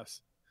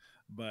 DPS,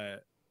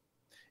 but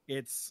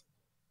it's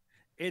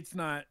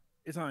not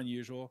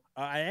unusual.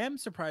 I am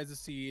surprised to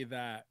see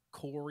that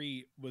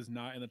Corey was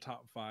not in the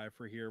top 5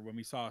 for here when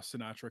we saw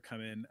Sinatra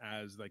come in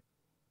as, like,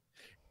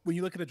 when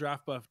you look at the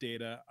draft buff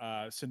data,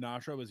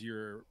 Sinatra was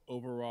your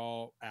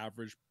overall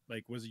average,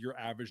 like was your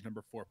average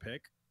number 4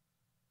 pick,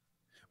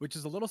 which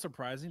is a little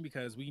surprising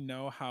because we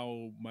know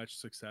how much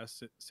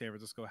success San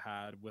Francisco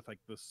had with like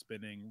the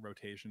spinning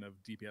rotation of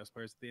DPS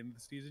players at the end of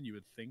the season. You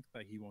would think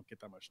that he won't get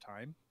that much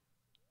time.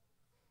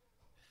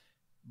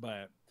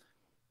 But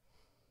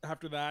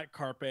after that,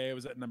 Carpe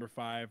was at number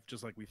 5,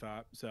 just like we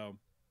thought. So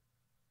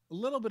a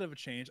little bit of a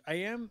change.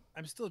 I'm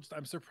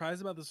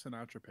surprised about the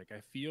Sinatra pick.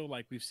 I feel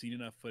like we've seen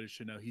enough footage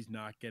to know he's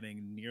not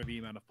getting near the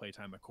amount of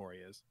playtime that Corey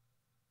is.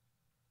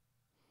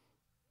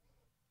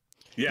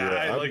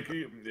 Yeah,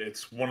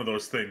 it's one of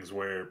those things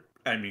where,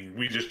 I mean,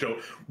 we just don't,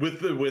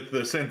 with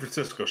the San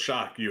Francisco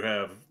Shock, you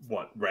have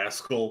what,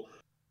 Rascal,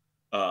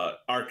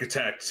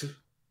 Architect,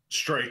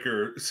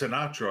 Striker,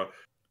 Sinatra.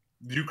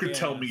 You could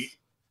tell me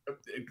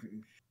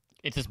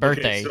it's his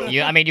birthday. Okay,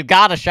 so, you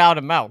gotta shout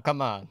him out.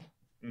 Come on.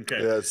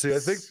 Okay. Yeah, see, I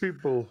think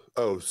people...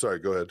 Oh, sorry,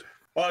 go ahead.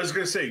 Well, I was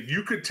going to say,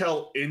 you could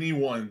tell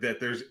anyone that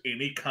there's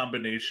any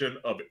combination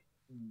of,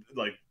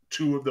 like,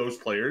 2 of those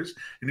players,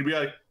 and you'd be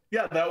like,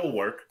 yeah, that will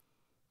work.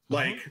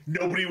 Like,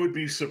 nobody would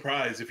be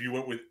surprised if you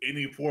went with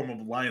any form of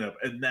lineup,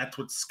 and that's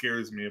what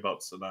scares me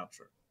about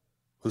Sinatra.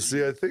 Well,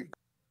 see, I think,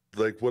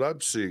 like, what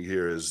I'm seeing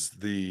here is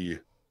the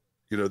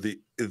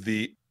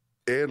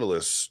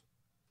analyst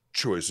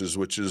choices,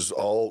 which is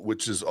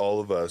all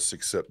of us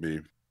except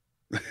me.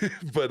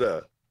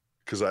 But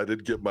because I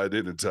didn't get mine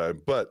in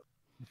time, but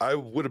I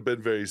would have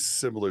been very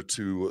similar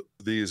to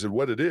these. And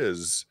what it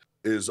is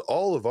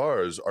all of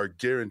ours are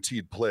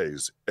guaranteed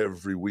plays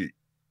every week.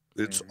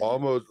 It's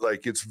almost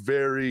like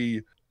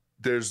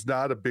there's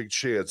not a big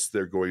chance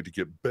they're going to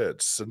get bent.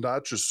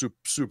 Sinatra's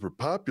super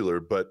popular,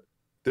 but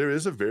there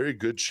is a very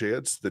good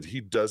chance that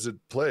he doesn't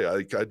play.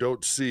 I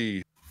don't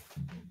see,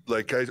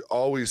 like, I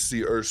always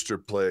see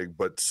Erster playing,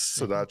 but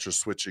Sinatra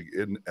switching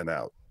in and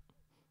out.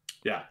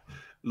 Yeah.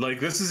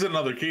 Like, this is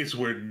another case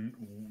where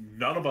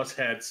none of us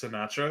had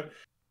Sinatra,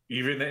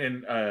 even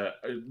in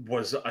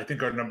was, I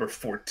think, our number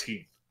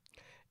 14.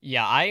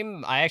 Yeah,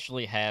 I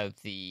actually have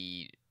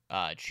the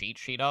cheat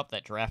sheet up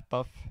that Draft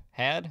Buff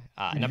had,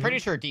 and I'm pretty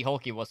sure D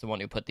Hulky was the one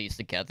who put these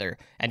together.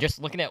 And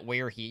just looking at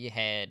where he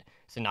had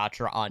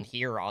Sinatra on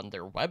here on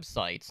their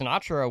website,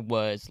 Sinatra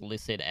was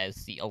listed as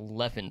the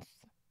 11th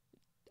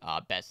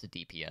best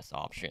DPS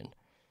option.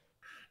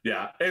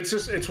 Yeah, it's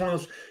one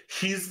of those.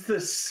 He's the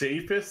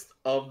safest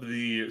of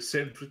the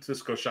San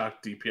Francisco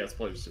Shock DPS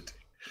players to take.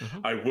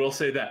 I will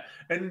say that,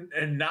 and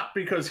not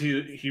because he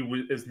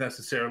is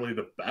necessarily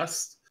the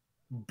best,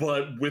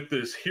 but with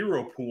this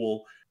hero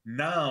pool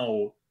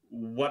now,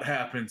 what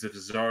happens if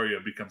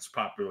Zarya becomes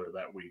popular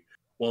that week?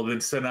 Well, then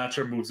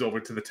Sinatra moves over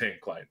to the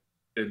tank line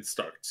and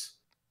starts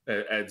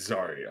at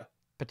Zarya.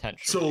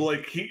 Potentially. So,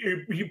 like,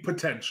 he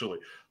potentially,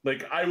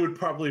 like, I would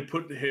probably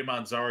put him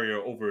on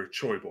Zarya over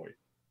Choi Boy.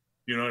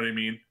 You know what I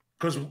mean?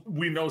 Because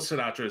we know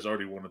Sinatra is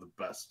already one of the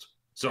best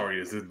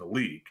Zaryas in the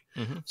league.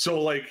 So,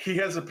 like, he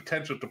has the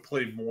potential to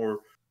play more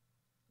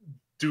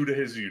due to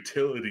his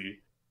utility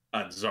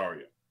on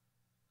Zarya.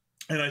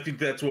 And I think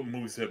that's what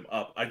moves him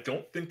up. I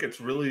don't think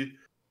it's really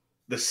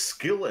the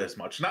skill as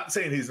much. Not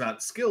saying he's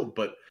not skilled,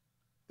 but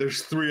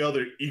there's 3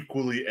 other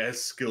equally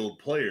as skilled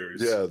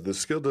players. Yeah, the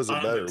skill doesn't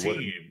on matter. The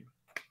team.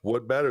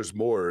 What matters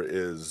more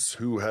is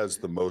who has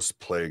the most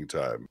playing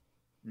time.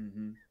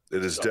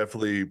 It is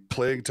definitely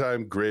playing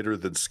time greater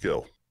than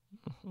skill.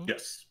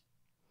 Yes.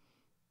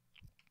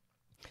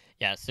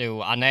 Yeah,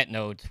 so on that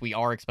note, we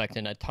are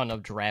expecting a ton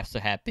of drafts to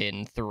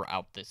happen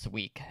throughout this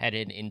week,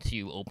 headed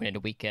into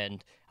opening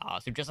weekend.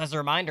 So just as a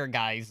reminder,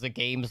 guys, the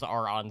games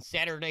are on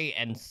Saturday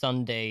and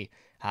Sunday,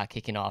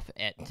 kicking off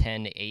at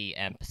 10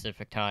 a.m.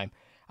 Pacific time.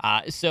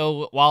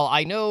 So while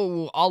I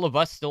know all of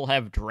us still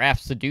have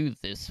drafts to do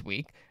this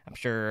week, I'm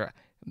sure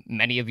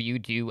many of you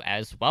do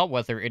as well,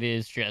 whether it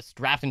is just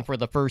drafting for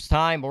the first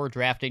time or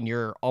drafting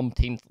your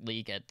umpteenth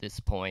league at this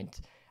point.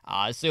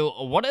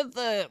 So one of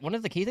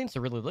the key things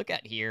to really look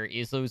at here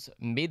is those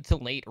mid to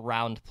late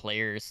round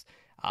players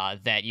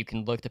that you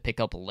can look to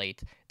pick up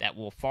late that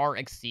will far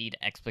exceed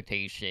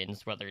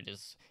expectations, whether it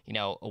is,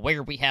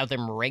 where we have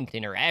them ranked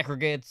in our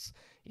aggregates,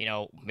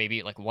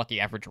 maybe like what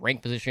the average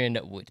rank position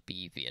would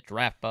be via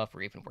draft buff,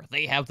 or even where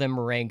they have them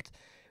ranked.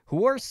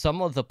 Who are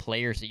some of the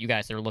players that you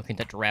guys are looking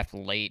to draft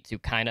late to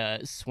kind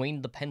of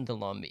swing the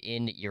pendulum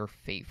in your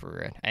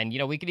favor? And,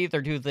 we could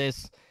either do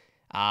this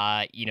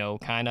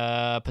kind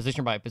of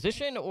position by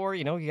position, or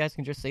you guys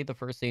can just say the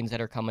first things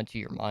that are coming to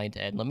your mind.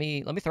 And let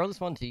me throw this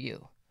one to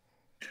you.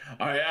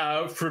 All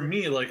right, for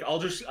me, like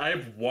I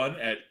have one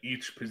at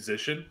each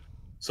position,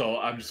 so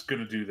I'm just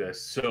gonna do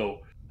this. So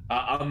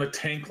on the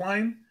tank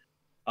line,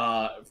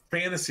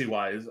 fantasy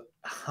wise,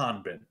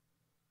 Hanbin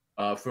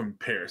from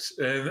Paris,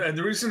 and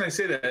the reason I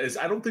say that is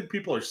I don't think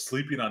people are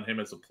sleeping on him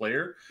as a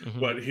player,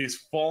 but he's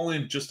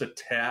fallen just a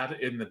tad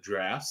in the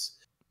drafts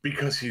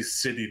because he's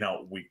sitting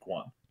out week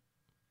one.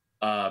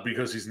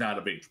 Because he's not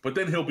of age. But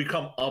then he'll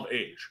become of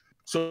age.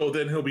 So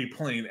then he'll be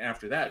playing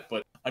after that.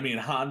 But, I mean,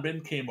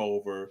 Hanbin came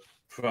over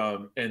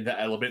in the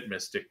Element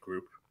Mystic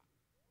group,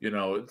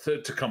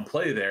 to come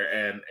play there,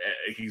 and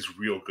he's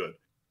real good.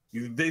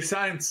 They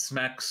signed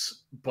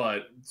Smex,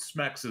 but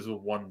Smex is a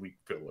 1 week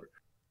filler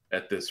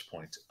at this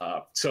point.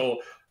 So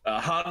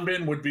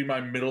Hanbin would be my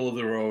middle of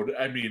the road.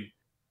 I mean,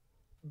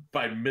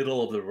 by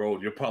middle of the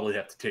road, you'll probably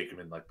have to take him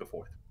in like the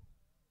fourth.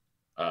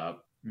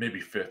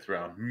 Maybe fifth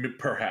round,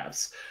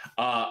 perhaps.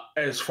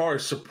 As far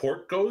as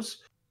support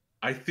goes,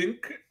 I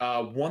think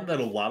one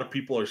that a lot of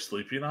people are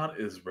sleeping on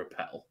is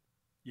Repel.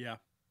 Yeah.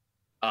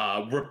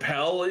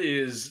 Repel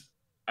is,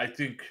 I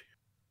think,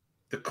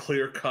 the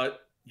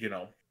clear-cut,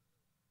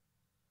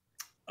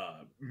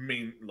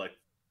 main like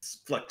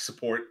flex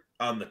support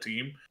on the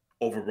team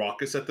over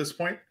Raucus at this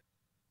point.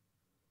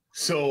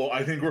 So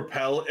I think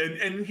Repel,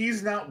 and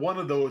he's not one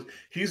of those.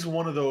 He's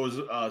one of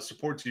those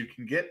supports you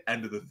can get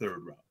end of the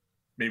third round.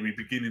 Maybe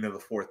beginning of the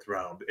fourth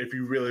round, if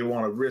you really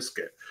want to risk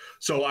it.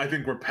 So I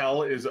think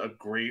Repel is a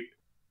great,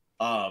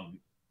 and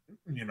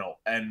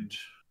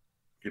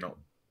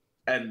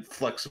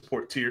flex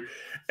support tier.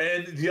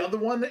 And the other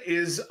one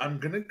is I'm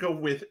gonna go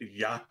with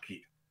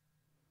Yaki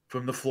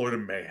from the Florida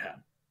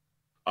Mayhem.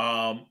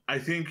 I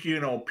think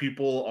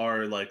people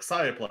are like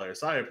Sire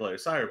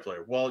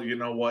player. Well, you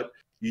know what?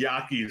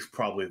 Yaki is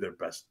probably their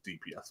best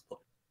DPS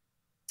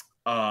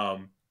player.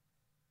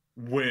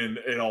 When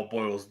it all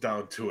boils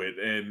down to it.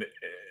 And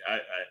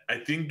I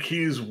think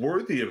he's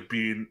worthy of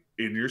being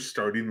in your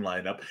starting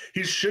lineup.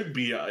 He should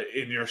be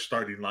in your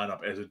starting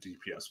lineup as a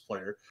DPS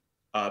player.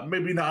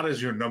 Maybe not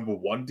as your number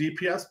one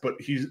DPS, but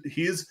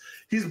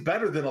he's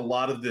better than a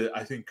lot of the,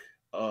 I think,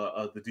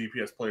 the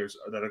DPS players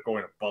that are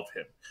going above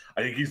him.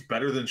 I think he's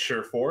better than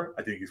Sure4.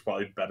 I think he's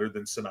probably better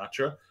than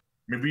Sinatra.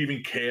 Maybe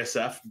even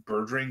KSF,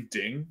 Birdring,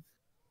 Ding.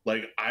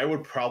 Like, I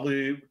would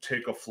probably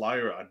take a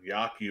flyer on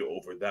Yaki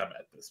over them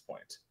at this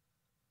point.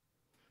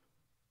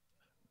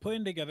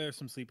 Putting together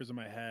some sleepers in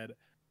my head,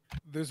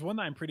 there's one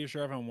that I'm pretty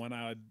sure of and one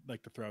I would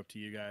like to throw up to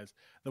you guys.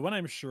 The one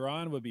I'm sure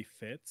on would be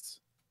Fitz,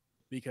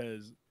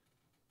 because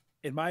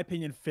in my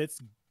opinion, Fitz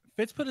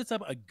puts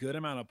up a good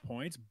amount of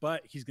points,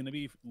 but he's going to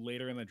be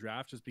later in the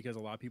draft just because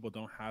a lot of people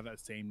don't have that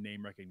same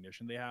name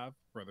recognition they have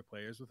for other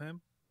players with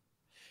him.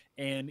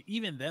 And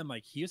even then,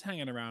 like, he was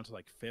hanging around to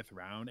like fifth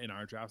round in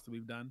our drafts that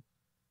we've done.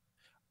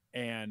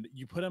 And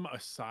you put him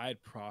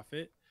aside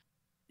profit,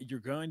 you're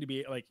going to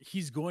be like,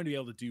 he's going to be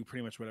able to do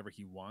pretty much whatever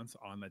he wants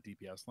on that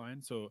DPS line.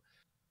 So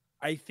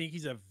I think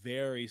he's a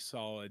very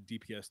solid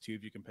DPS 2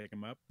 if you can pick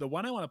him up. The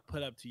one I want to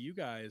put up to you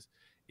guys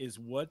is,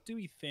 what do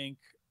we think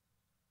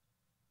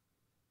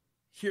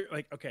here?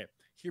 Like, okay,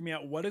 hear me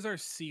out. What is our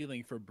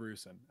ceiling for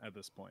Brucin at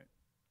this point?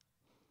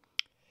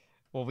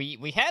 Well,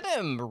 we had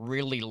him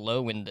really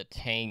low in the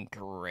tank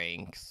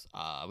ranks.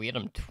 We had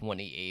him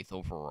 28th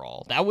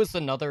overall. That was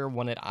another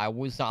one that I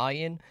was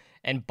eyeing.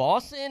 And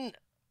Boston,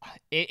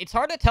 it's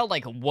hard to tell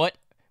like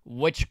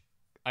which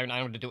I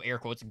don't want to do air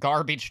quotes,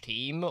 garbage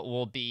team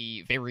will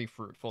be very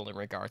fruitful in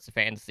regards to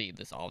fantasy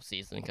this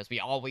offseason, because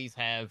we always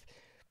have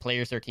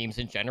players or teams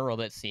in general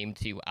that seem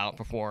to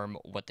outperform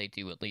what they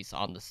do, at least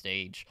on the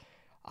stage.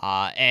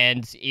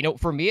 And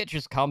for me, it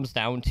just comes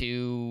down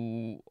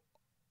to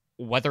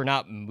whether or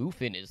not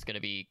Mufin is going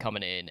to be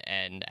coming in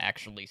and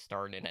actually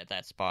starting at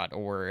that spot,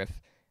 or if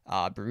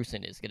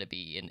Brucin is going to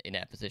be in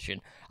that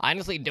position. I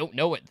honestly don't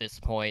know at this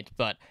point,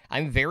 but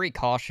I'm very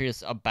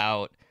cautious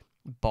about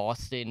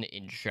Boston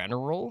in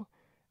general.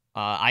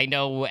 I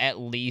know at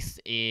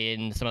least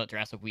in some of the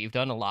drafts that we've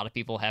done, a lot of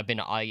people have been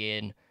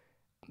eyeing,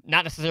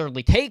 not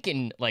necessarily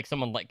taking like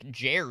someone like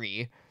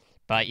Jerry,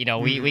 But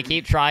we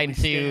keep trying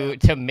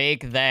to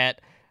make that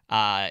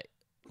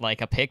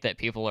like a pick that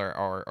people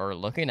are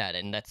looking at,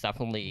 and that's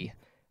definitely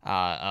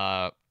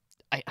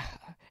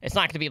it's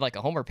not going to be like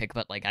a homer pick,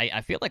 but like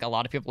I feel like a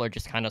lot of people are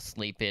just kind of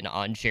sleeping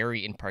on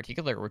Jerry in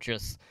particular, or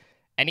just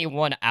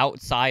anyone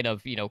outside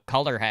of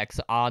color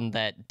hex on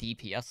that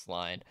DPS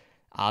line.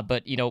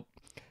 But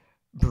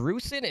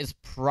Brucein is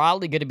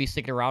probably going to be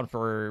sticking around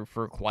for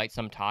quite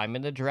some time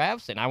in the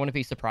drafts, and I wouldn't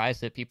be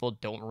surprised if people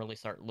don't really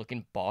start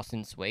looking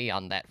Boston's way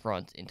on that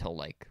front until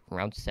like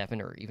round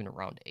 7 or even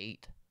round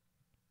 8.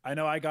 I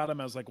know I got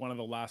him as like one of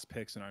the last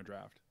picks in our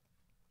draft.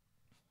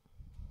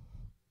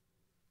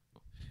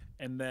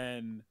 And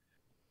then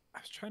I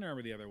was trying to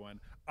remember the other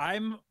one.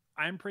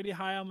 I'm pretty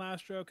high on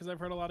Lastro because I've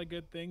heard a lot of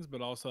good things, but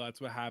also that's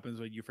what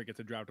happens when you forget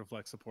to draft a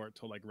flex support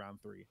till like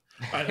round 3.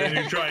 And then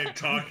you try and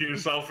talk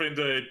yourself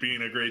into it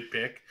being a great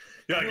pick.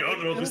 You're like,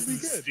 oh no, this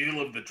is the steal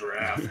of the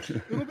draft.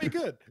 It'll be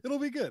good. It'll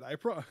be good.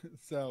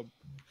 So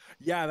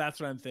yeah,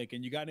 that's what I'm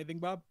thinking. You got anything,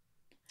 Bob?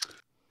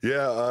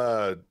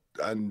 Yeah,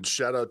 and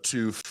shout out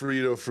to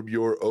Frito from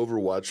your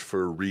Overwatch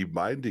for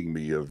reminding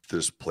me of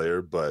this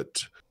player,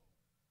 but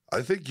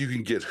I think you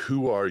can get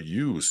Who Are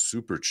You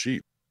super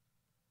cheap.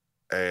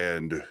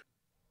 And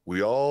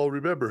we all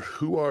remember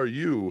Who Are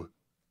You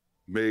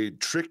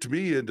tricked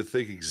me into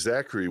thinking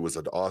Zachary was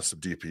an awesome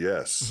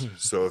DPS.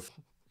 So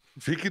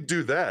if he could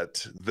do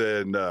that,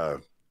 then I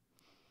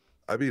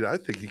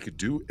think he could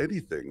do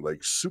anything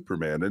like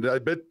Superman. And I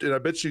bet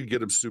you can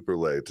get him super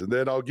late. And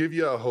then I'll give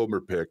you a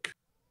homer pick.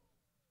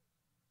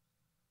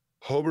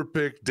 Homer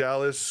pick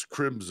Dallas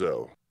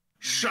Crimzo.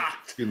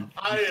 Shocked.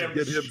 I am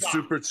get him shocked.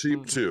 Super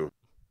cheap too.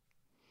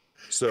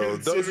 So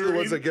those are the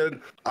ones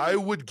again. I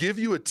would give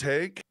you a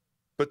tank,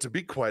 but to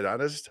be quite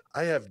honest,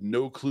 I have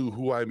no clue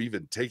who I'm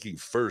even taking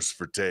first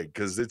for tank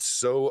because it's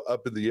so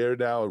up in the air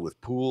now, and with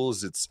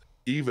pools, it's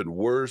even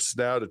worse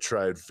now to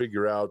try and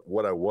figure out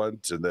what I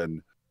want. And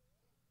then,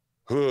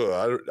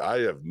 I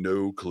have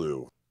no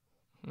clue.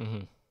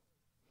 Mm-hmm.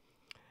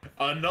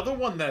 Another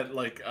one that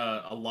like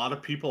a lot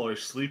of people are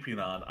sleeping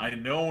on. I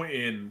know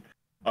in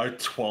our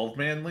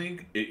 12-man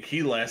league,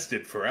 he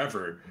lasted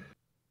forever.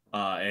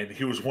 And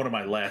he was one of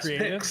my last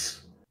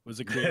picks. Was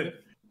it creative?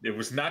 It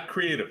was not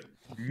creative.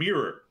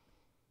 Mirror.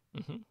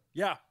 Mm-hmm.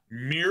 Yeah.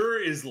 Mirror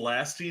is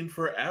lasting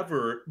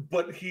forever,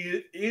 but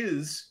he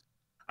is.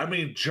 I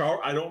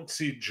don't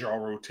see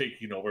Jaru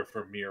taking over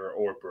for Mirror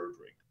or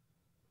Birdring.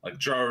 Like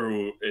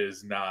Jaru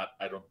is not.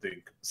 I don't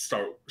think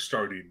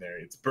starting there.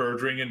 It's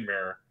Birdring and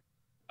Mirror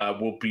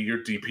will be your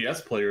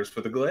DPS players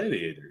for the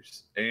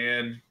Gladiators,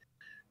 and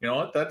you know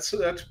what? That's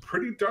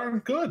pretty darn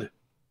good.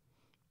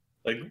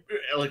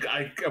 Like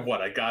I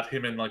got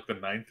him in like the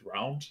 9th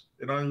round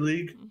in our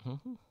league,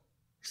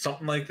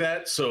 something like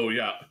that. So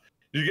yeah,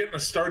 you're getting a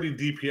starting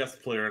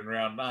DPS player in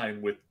round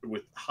 9 with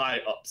high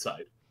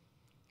upside.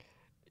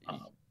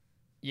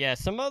 Yeah,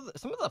 some of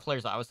the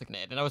players I was looking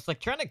at, and I was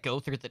like trying to go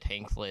through the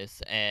tank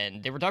list,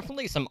 and there were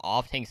definitely some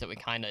off tanks that we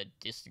kind of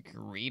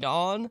disagreed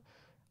on.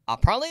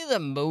 Probably the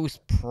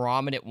most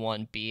prominent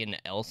one being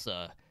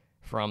Elsa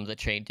from the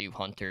Chengdu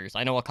Hunters.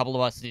 I know a couple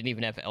of us didn't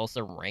even have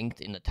Elsa ranked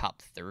in the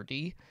top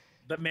 30.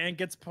 The man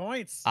gets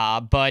points.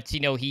 But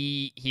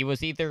he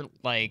was either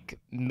like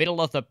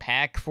middle of the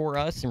pack for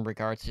us in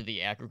regards to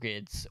the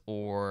aggregates,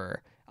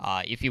 or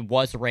if he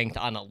was ranked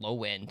on a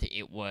low end,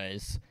 it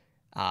was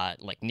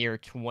like near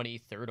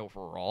 23rd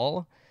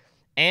overall.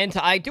 And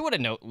I do want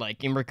to note,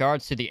 like in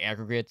regards to the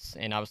aggregates,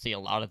 and obviously a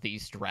lot of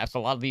these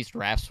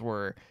drafts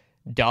were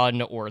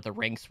done, or the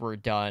ranks were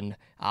done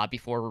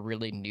before we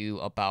really knew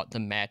about the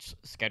match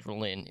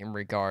scheduling in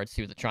regards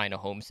to the China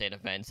Homestead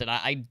events. And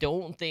I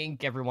don't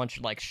think everyone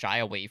should like shy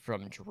away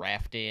from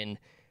drafting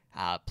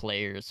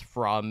players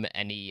from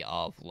any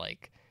of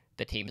like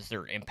the teams that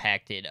are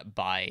impacted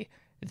by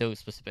those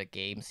specific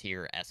games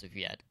here as of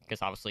yet,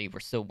 because obviously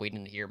we're still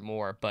waiting to hear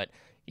more. But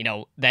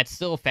that's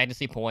still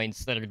fantasy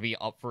points that are going to be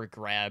up for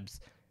grabs,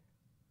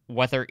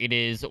 whether it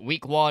is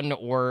week 1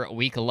 or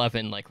week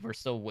 11. Like, we're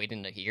still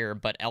waiting to hear.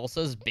 But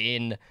Elsa's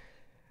been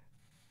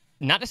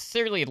not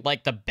necessarily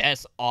like the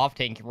best off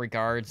tank in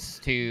regards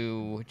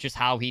to just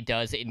how he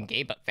does in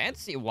game, but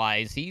fantasy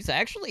wise, he's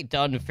actually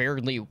done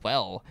fairly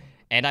well.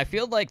 And I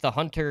feel like the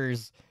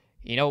Hunters,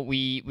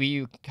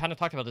 we kind of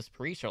talked about this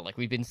pre-show. Like,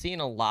 we've been seeing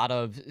a lot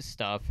of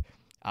stuff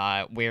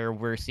where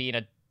we're seeing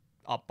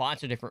a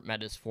bunch of different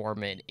metas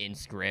form in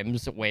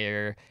scrims,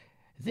 where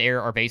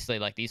there are basically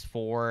like these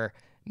 4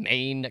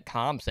 main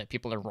comps that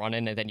people are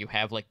running, and then you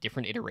have like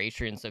different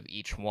iterations of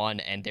each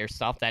one, and there's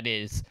stuff that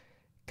is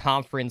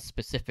conference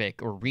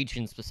specific or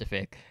region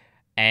specific,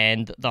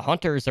 and the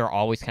Hunters are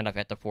always kind of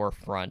at the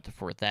forefront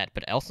for that.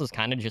 But Elsa's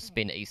kind of just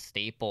been a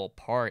staple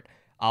part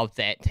of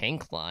that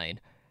tank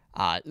line.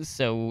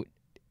 So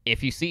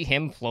if you see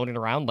him floating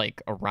around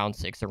like around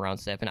 6 or around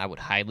 7, I would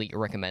highly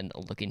recommend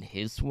looking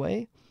his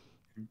way.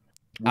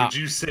 Would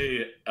you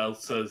say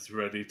Elsa's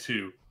ready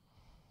to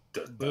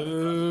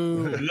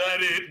Boo.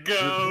 let it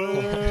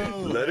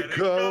go? Let it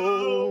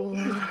go.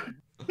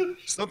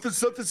 Something,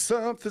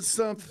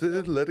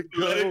 let it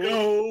go. Let it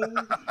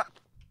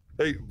go.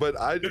 Hey, but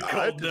I The have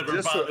cold to,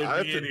 never bothered I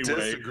have me to anyway.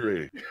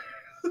 disagree.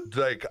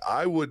 Like,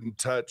 I wouldn't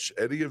touch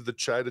any of the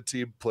China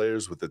team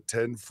players with a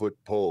 10-foot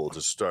pole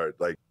to start.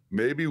 Like,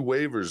 maybe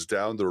waivers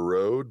down the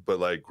road, but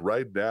like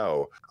right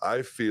now,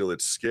 I feel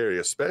it's scary,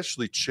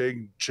 especially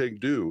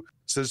Chengdu,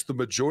 since the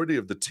majority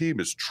of the team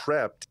is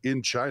trapped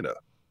in China.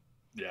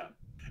 Yeah.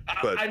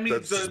 But I mean,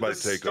 that's just my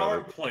take on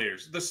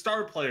it. the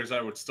star players,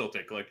 I would still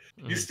take. Like,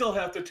 you Mhm. still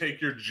have to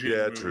take your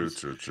Yeah,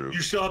 Jinmus. true.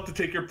 You still have to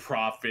take your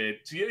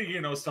Profit.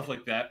 You know, stuff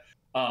like that.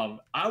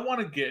 I want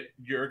to get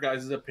your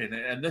guys'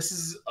 opinion, and this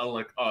is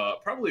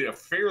probably a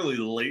fairly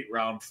late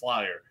round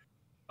flyer,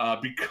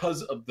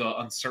 because of the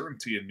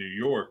uncertainty in New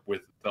York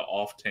with the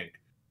off tank.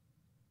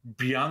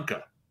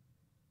 Bianca,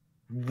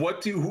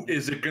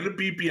 is it going to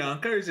be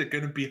Bianca or is it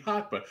going to be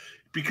Hotba?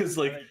 Because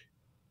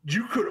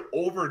you could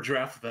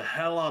overdraft the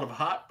hell out of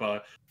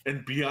Hotba,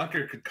 and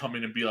Bianca could come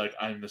in and be like,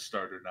 "I'm the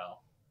starter now."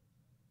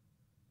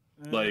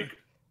 Like,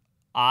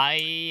 I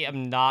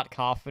am not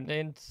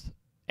confident,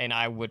 and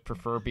I would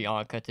prefer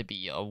Bianca to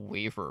be a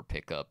waiver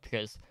pickup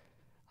because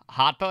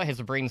Hotba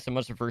has brought so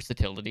much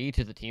versatility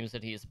to the teams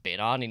that he has been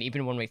on, and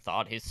even when we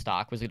thought his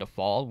stock was going to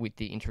fall with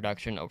the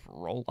introduction of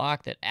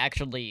Rollock, that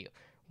actually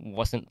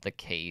wasn't the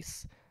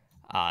case.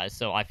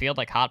 So I feel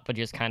like Hotba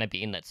just kind of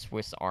being that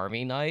Swiss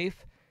Army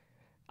knife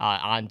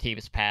on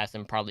teams past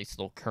and probably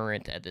still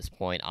current at this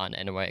point on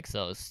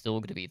NYXL is still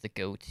going to be the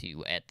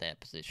go-to at that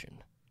position.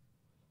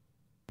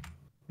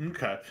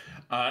 okay,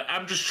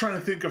 I'm just trying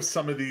to think of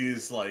some of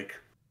these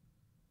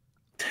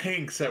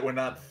tanks that we're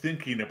not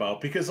thinking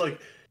about because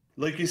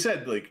like you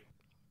said, like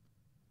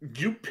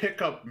you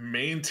pick up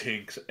main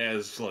tanks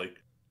as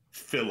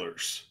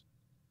fillers.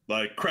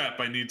 Like, crap,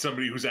 I need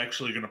somebody who's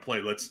actually going to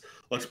play. Let's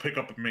pick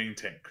up a main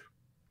tank.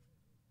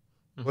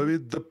 Well, I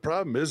mean, the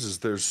problem is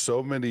there's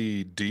so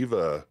many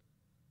diva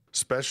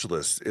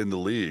specialists in the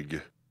league,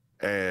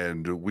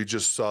 and we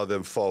just saw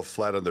them fall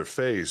flat on their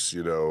face,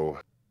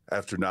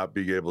 after not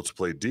being able to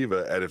play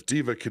diva. And if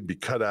diva can be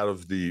cut out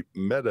of the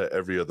meta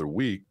every other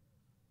week,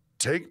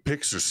 tank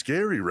picks are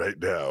scary right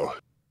now.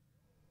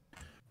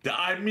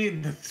 I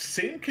mean, the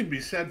same can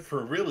be said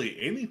for really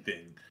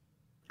anything.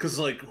 Because,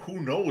 who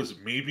knows?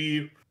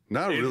 Maybe.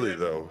 Not really,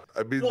 though.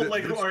 I mean, well,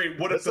 all right,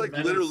 what if that's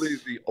the literally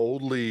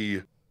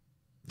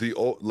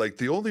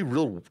the only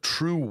real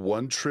true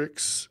one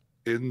tricks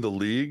in the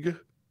league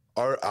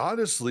are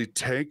honestly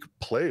tank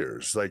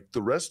players. Like,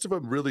 the rest of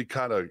them really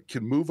kind of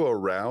can move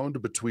around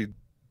between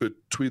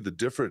the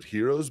different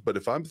heroes. But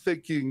if I'm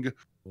thinking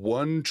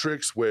one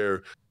tricks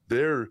where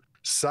they're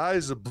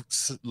size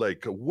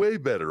way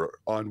better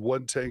on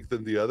one tank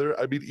than the other,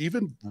 I mean,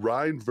 even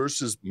Rhine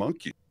versus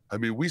Monkey. I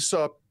mean, we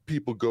saw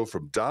people go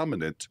from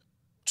dominant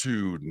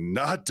to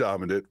not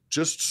dominant,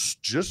 just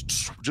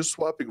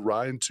swapping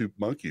Ryan to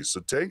Monkey. So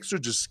tanks are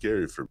just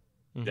scary for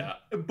me. Yeah,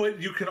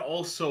 but you can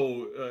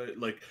also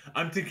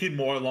I'm thinking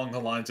more along the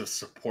lines of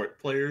support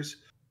players,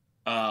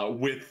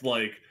 with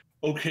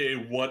okay,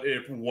 what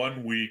if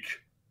 1 week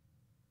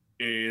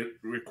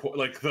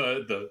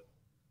the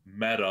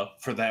meta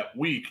for that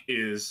week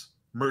is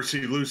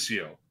Mercy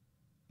Lucio,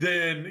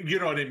 then you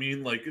know what I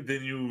mean.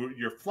 Then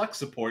your flex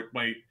support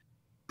might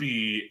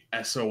be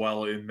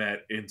SOL in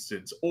that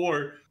instance,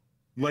 or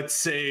let's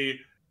say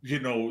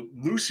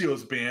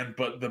Lucio's banned,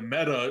 but the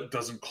meta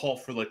doesn't call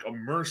for a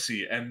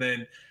Mercy, and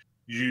then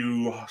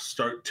you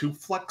start two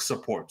flex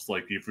supports.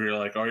 Like if you're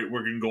all right,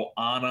 we're gonna go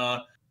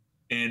Ana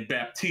and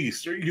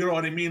Baptiste, or you know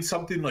what I mean,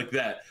 something like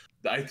that.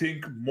 I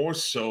think more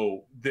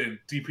so than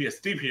DPS.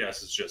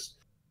 DPS is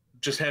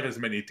just have as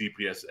many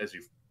DPS as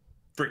you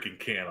freaking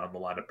can on the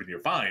lineup, and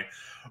you're fine.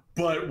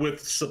 But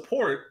with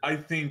support, I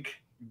think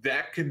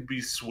that can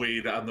be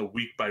swayed on the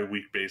week by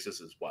week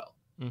basis as well.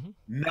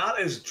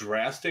 Not as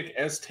drastic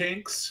as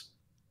tanks,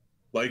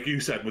 like you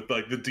said, with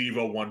the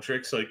diva one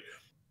tricks,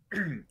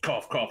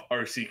 cough cough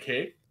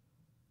RCK.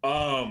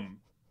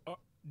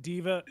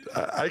 Diva.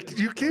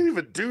 You can't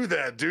even do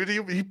that, dude.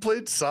 He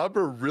played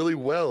Sombra really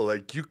well.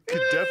 Like, you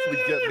could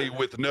definitely get me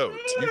with note.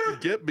 You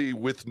could get me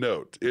with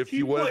note if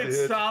you wanted to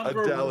hit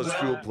a Dallas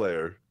Fuel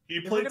player. He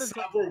played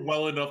Sombra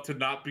well enough to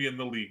not be in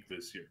the league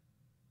this year.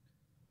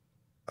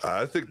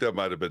 I think that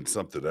might have been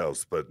something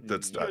else, but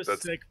that's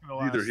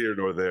neither here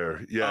nor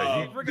there.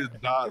 Yeah, he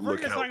did not look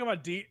if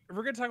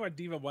we're gonna talk about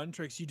Diva One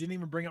Tricks, you didn't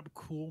even bring up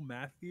Cool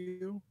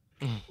Matthew.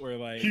 Or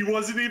he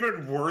wasn't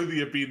even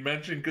worthy of being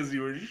mentioned because he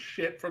was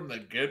shit from the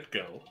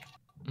get-go.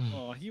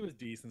 Oh, he was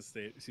decent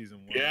season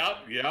 1.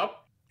 Yep.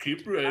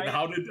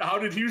 How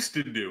did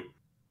Houston do?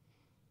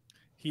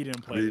 He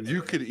didn't play. I mean,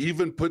 you could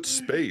even put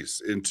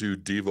space into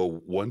Diva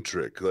One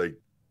Trick. Like,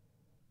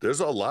 there's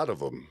a lot of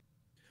them.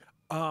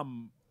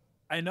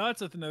 I know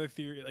it's another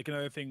theory,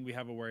 another thing we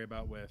have a worry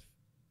about with.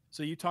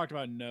 So you talked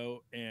about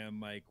Note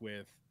and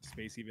with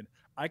space even.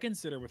 I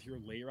consider with your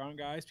late round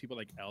guys, people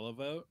like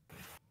Elevote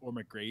or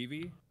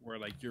McGravy, where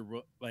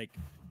you're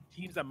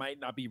teams that might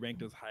not be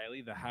ranked as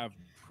highly that have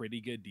pretty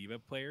good diva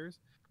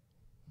players.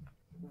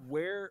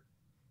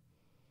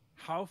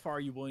 How far are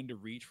you willing to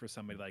reach for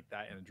somebody like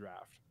that in a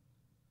draft?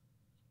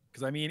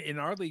 Because I mean, in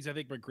our leagues, I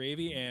think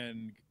McGravy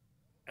and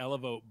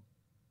Elevote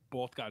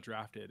both got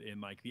drafted in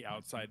like the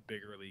outside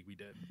bigger league we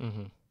did.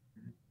 Mm-hmm.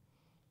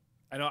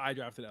 I know I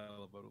drafted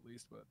Elevote at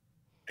least, but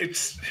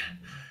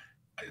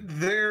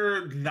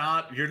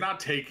you're not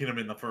taking them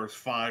in the first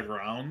 5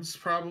 rounds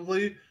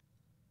probably.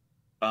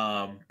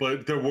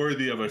 But they're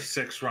worthy of a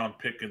 6th round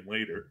pick and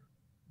later,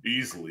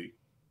 easily.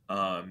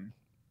 I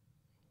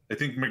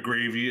think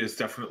McGravy is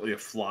definitely a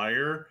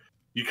flyer.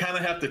 You kind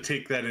of have to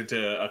take that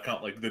into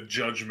account, like the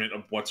judgment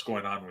of what's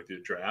going on with your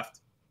draft.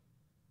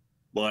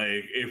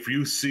 Like if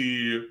you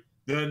see,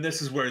 then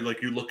this is where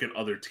like you look at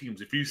other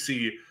teams. If you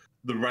see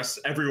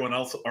everyone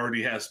else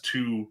already has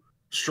 2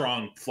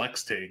 strong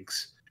flex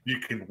tanks, you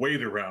can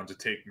wait around to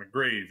take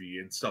McGravy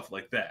and stuff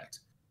like that.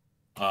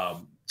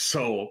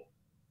 So,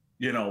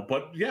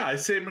 but yeah, I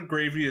say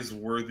McGravy is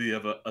worthy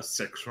of a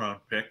 6th round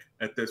pick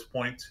at this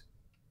point.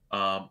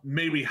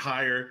 Maybe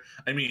higher.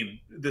 I mean,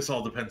 this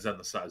all depends on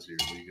the size of your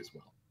league as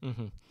well.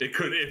 Mm-hmm. It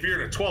could, if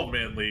you're in a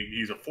 12-man league,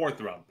 he's a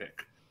 4th round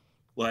pick.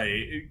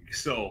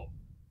 So,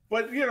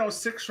 but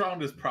 6th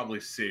round is probably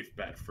safe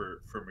bet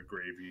for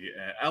McGravy.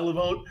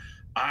 Elevote,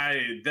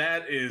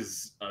 that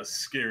is a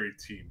scary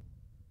team.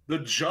 The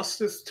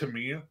Justice to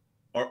me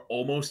are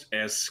almost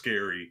as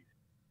scary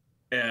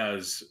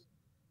as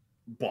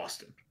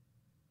Boston.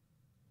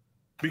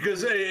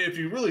 Because if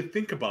you really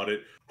think about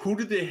it, who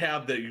do they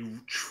have that you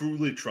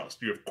truly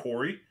trust? You have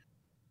Corey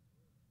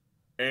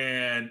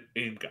and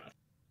Aim God.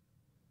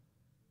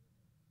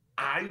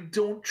 I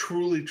don't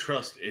truly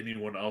trust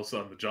anyone else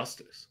on the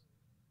Justice.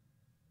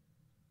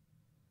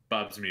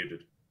 Bob's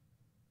muted.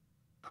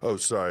 Oh,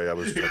 sorry, I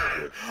was. No.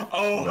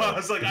 I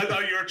was like, I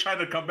thought you were trying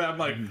to come back. I'm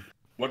like,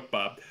 what,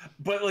 Bob?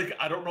 But like,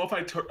 I don't know if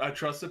I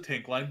trust the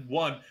tank line.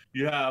 One,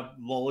 you have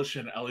Lullish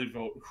and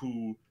Elevote,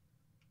 who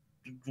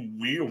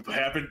we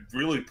haven't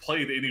really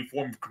played any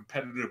form of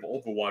competitive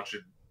Overwatch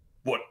in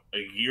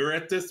a year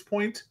at this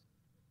point.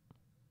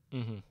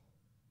 Mm-hmm.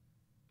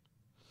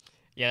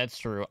 Yeah, that's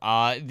true.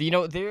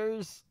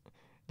 There's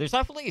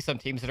definitely some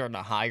teams that are on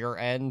the higher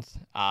end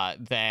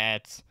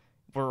that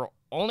we're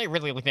only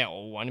really looking at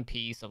one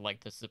piece of like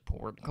the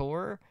support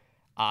core.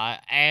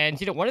 And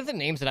one of the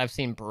names that I've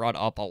seen brought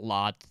up a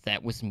lot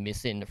that was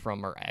missing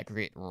from our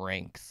aggregate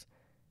ranks,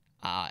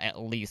 at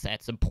least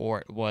at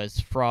support, was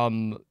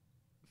from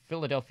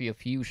Philadelphia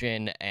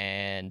Fusion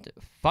and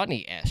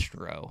Funny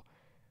Astro.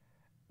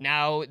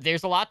 Now,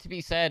 there's a lot to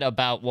be said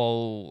about,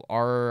 well,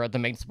 are the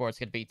main supports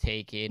going to be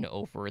taken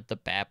over the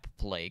BAP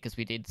play? Because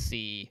we did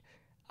see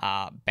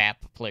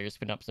BAP players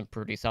put up some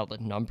pretty solid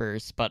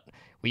numbers, but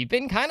we've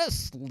been kind of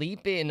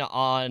sleeping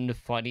on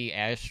Funny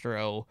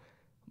Astro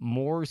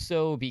more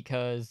so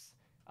because...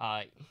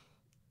 we're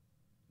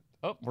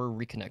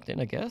reconnecting,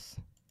 I guess.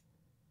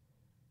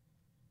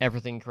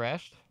 Everything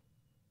crashed.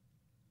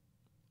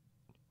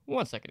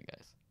 1 second,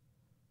 guys.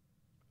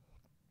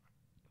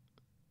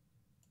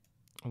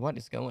 What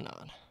is going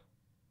on?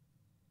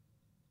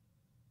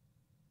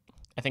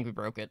 I think we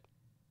broke it.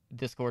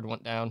 Discord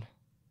went down.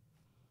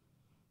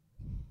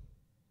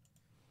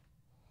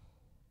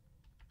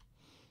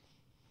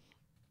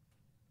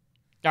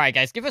 Alright,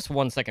 guys, give us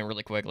 1 second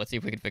really quick. Let's see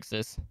if we can fix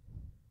this.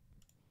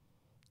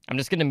 I'm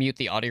just going to mute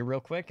the audio real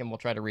quick, and we'll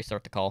try to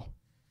restart the call.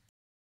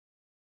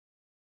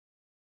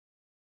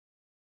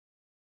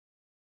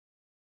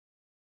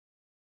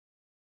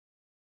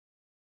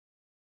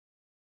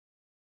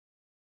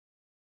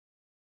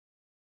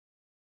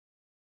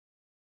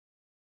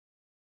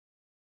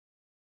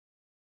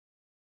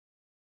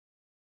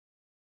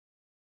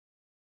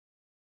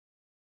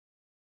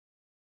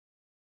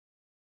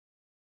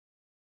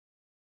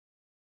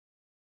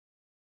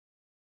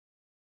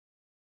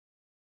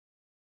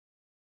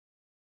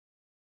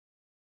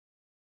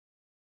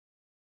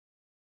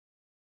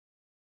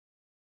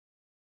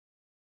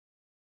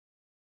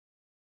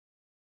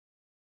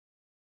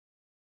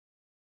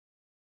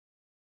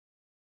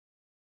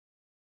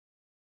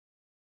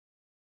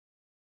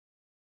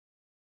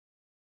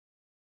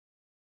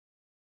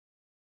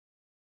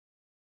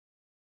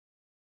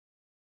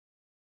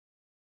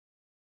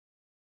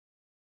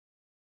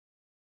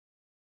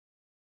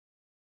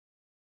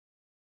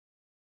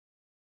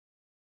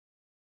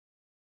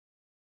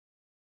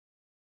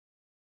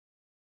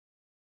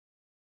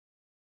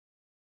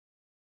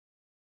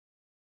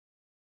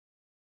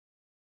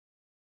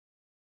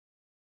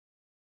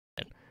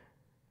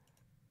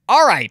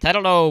 All right, I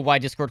don't know why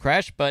Discord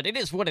crashed, but it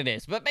is what it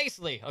is. But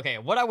basically, okay,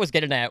 what I was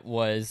getting at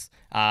was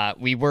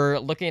we were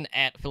looking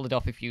at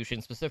Philadelphia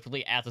Fusion,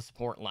 specifically as a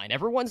support line.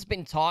 Everyone's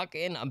been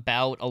talking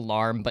about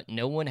Alarm, but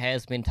no one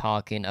has been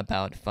talking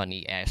about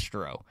Funny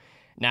Astro.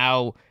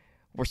 Now,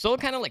 we're still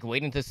kind of like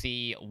waiting to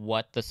see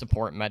what the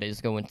support meta is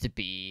going to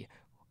be,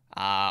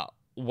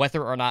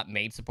 whether or not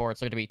main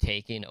supports are going to be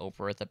taking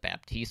over the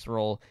Baptiste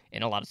role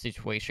in a lot of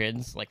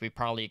situations. Like, we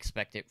probably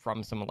expect it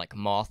from someone like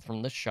Moth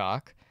from the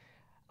Shock.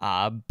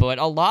 But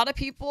a lot of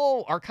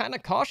people are kind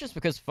of cautious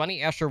because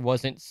Funny Asher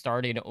wasn't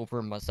starting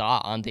over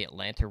Mazah on the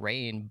Atlanta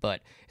Reign,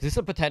 but is this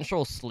a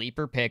potential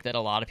sleeper pick that a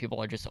lot of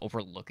people are just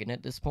overlooking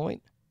at this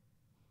point?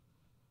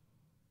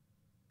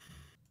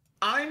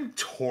 I'm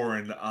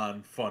torn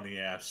on Funny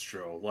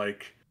Astro.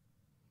 Like,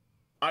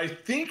 I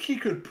think he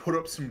could put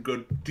up some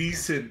good,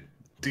 decent,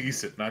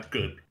 not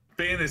good,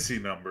 fantasy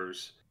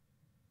numbers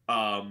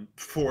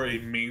for a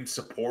main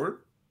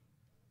support.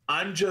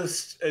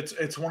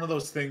 It's one of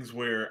those things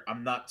where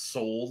I'm not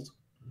sold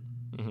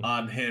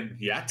on him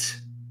yet.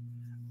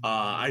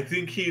 I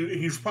think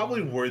he's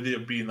probably worthy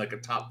of being like a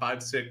top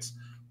 5-6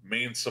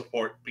 main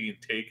support being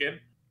taken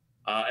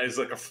as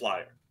like a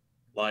flyer.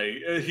 Like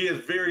he has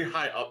very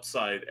high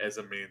upside as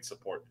a main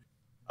support.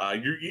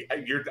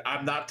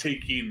 I'm not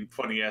taking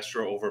Funny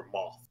Astro over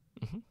Moth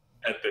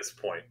at this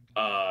point.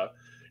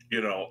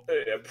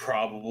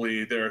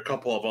 Probably there are a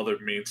couple of other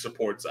main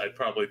supports I'd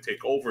probably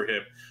take over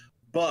him,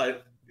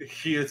 but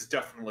he is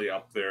definitely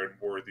up there and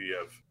worthy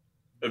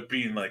of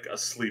being like a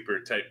sleeper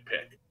type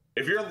pick.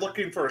 If you're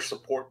looking for a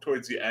support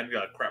towards the end, you're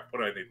like, crap, what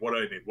do I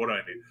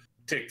need?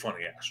 Take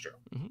Funny Astro.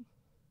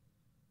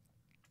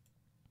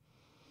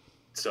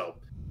 So,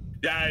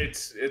 yeah,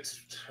 it's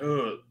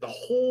the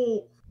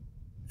whole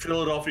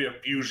Philadelphia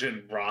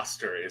Fusion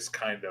roster is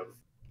kind of,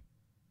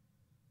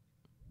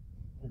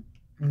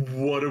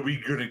 what are we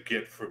gonna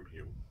get from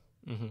you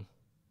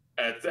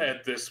at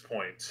this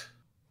point?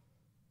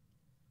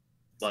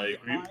 Like,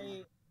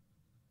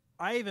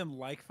 I even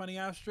like Funny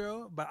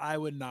Astro, but I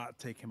would not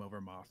take him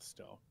over Moth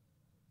still.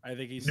 I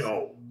think he's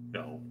no.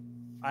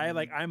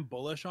 I'm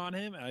bullish on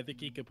him, and I think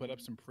he could put up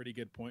some pretty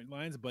good point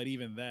lines. But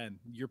even then,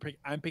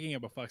 I'm picking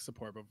up a flex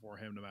support before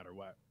him, no matter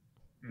what.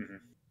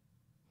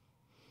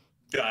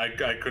 Yeah,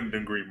 I couldn't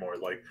agree more.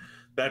 Like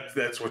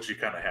that's what you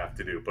kind of have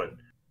to do. But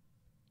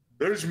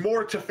there's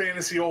more to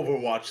fantasy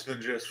Overwatch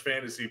than just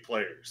fantasy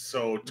players.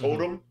 So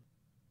Totem,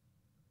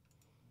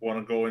 want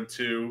to go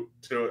into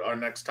our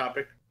next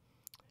topic?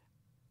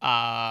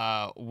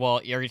 Well,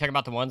 are you talking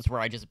about the ones where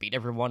I just beat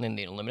everyone in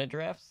the unlimited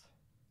drafts?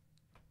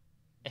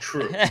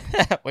 True.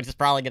 Which is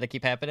probably going to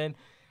keep happening.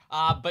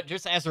 But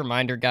just as a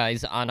reminder,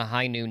 guys, on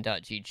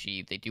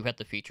highnoon.gg, they do have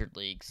the featured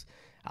leagues.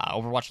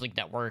 Overwatch League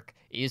Network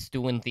is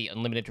doing the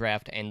unlimited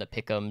draft and the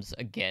pick'ems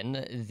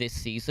again this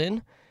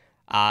season.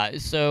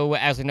 So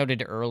as I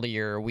noted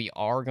earlier, we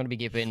are going to be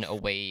giving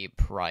away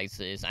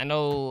prizes. I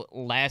know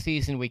last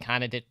season we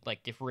kind of did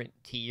like different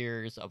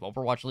tiers of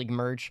Overwatch League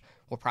merch.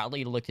 We'll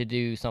probably look to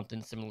do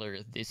something similar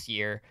this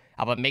year.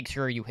 But make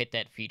sure you hit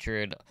that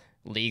featured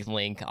league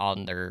link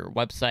on their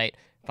website.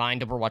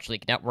 Find Overwatch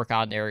League Network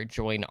on there,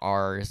 join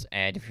ours,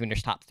 and if you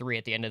finish top 3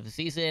 at the end of the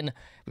season,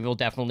 we will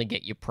definitely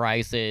get you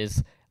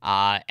prizes.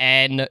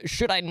 And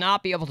should I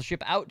not be able to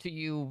ship out to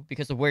you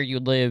because of where you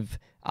live,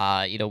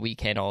 we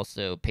can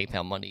also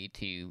PayPal money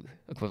to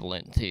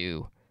equivalent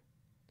to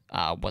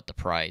what the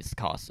prize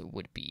cost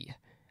would be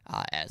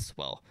as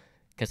well.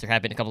 Because there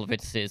have been a couple of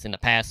instances in the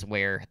past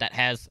where that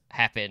has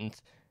happened,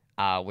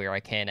 where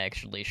I can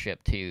actually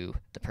ship to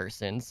the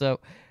person. So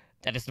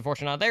that is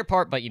unfortunate on their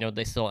part, but,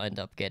 they still end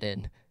up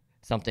getting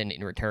something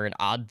in return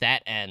on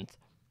that end.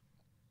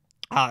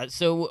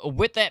 So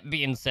with that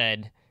being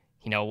said,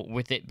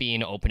 with it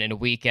being open in a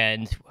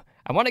weekend,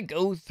 I want to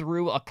go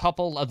through a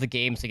couple of the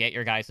games to get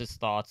your guys'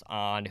 thoughts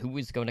on who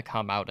is going to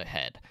come out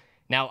ahead.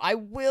 Now, I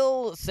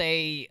will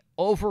say,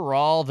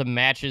 overall, the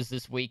matches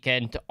this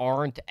weekend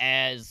aren't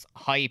as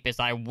hype as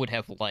I would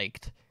have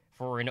liked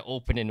for an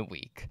opening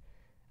week.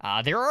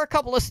 There are a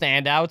couple of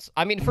standouts.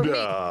 I mean, for me,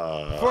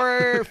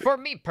 for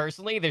me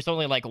personally, there's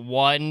only like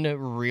one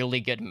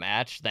really good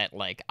match that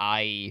like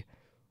I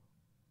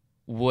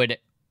would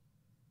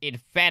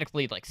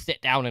emphatically like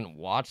sit down and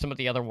watch. Some of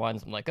the other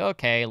ones, I'm like,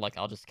 okay, like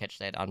I'll just catch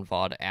that on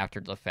VOD after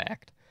the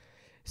fact.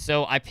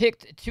 So I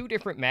picked 2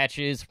 different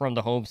matches from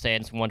the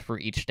homestands, one for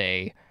each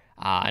day,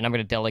 and I'm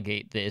going to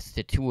delegate this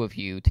to 2 of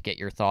you to get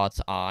your thoughts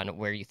on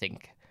where you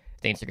think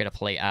things are going to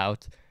play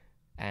out.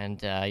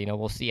 And,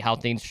 we'll see how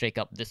things shake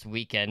up this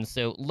weekend.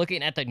 So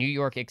looking at the New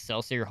York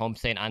Excelsior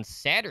homestand on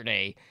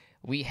Saturday,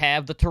 we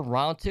have the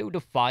Toronto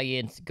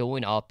Defiance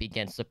going up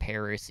against the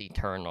Paris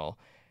Eternal.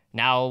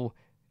 Now,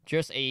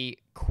 just a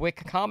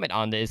quick comment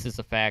on this is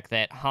the fact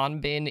that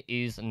Hanbin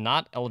is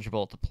not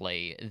eligible to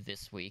play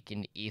this week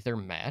in either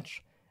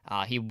match.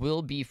 He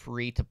will be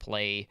free to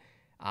play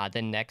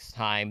the next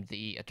time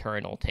the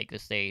Eternal take the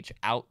stage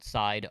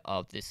outside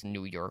of this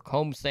New York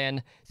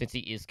homestand, since he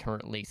is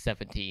currently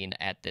 17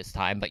 at this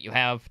time. But you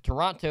have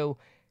Toronto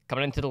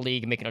coming into the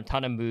league, making a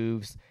ton of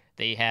moves.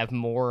 They have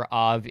more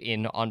of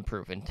an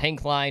unproven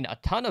tank line, a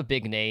ton of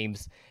big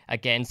names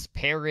against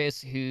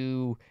Paris,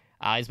 who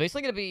is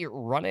basically going to be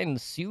running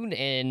soon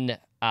in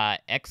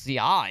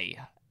XZI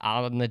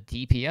on the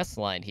DPS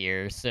line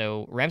here.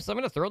 So, Rams, I'm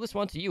going to throw this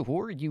one to you. Who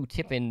are you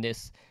tipping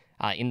this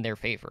in their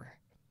favor?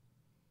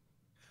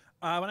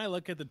 When I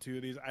look at the 2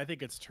 of these, I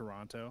think it's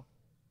Toronto.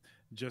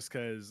 Just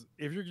because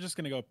if you're just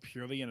going to go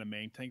purely in a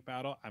main tank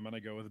battle, I'm going to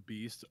go with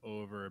Beast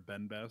over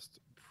Ben Best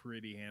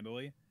pretty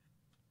handily.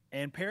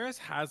 And Paris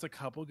has a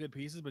couple good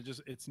pieces, but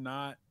it's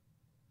not.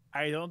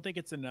 I don't think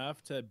it's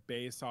enough to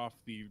base off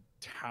the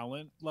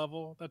talent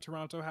level that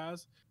Toronto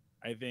has.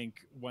 I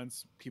think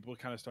once people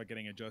kind of start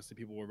getting adjusted,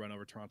 people will run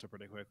over Toronto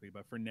pretty quickly.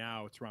 But for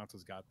now,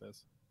 Toronto's got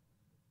this.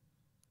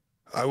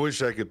 I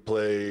wish I could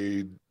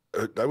play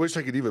I wish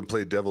I could even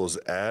play devil's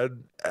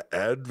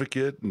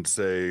advocate and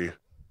say,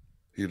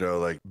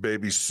 like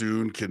maybe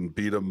Soon can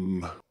beat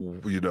him,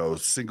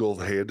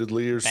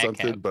 single-handedly or Back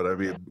something. cap. But I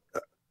mean,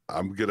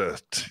 I'm gonna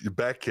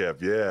back cap.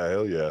 Yeah,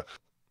 hell yeah.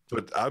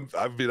 But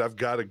I've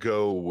got to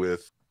go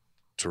with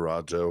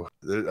Toronto.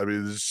 I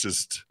mean, it's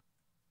just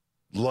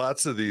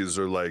lots of these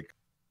are like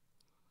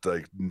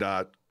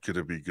not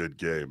gonna be good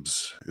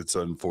games. It's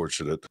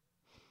unfortunate.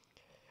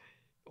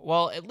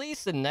 Well, at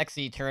least the next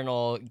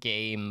Eternal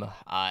game,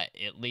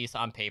 at least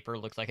on paper,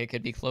 looks like it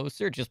could be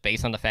closer, just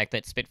based on the fact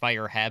that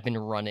Spitfire have been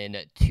running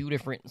two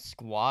different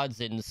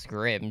squads in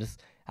scrims.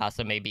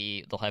 So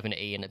maybe they'll have an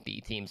A and a B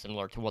team,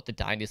 similar to what the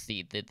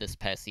Dynasty did this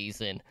past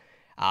season.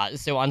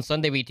 So on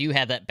Sunday, we do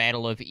have that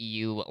Battle of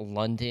EU,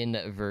 London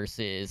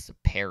versus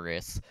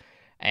Paris.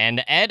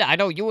 And Ed, I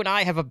know you and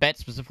I have a bet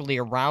specifically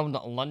around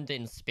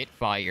London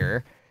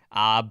Spitfire.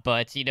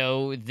 But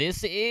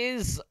this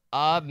is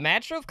a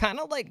match of kind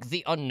of like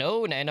the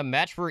unknown and a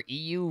match for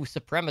EU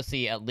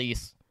supremacy, at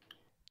least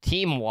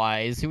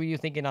team-wise. Who are you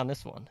thinking on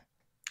this one?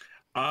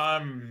 I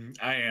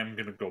am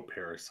gonna go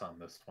Paris on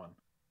this one.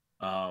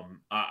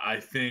 I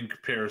think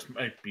Paris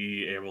might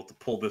be able to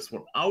pull this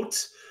one out.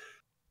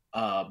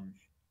 I'm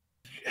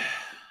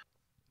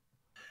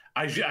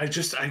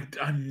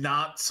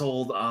not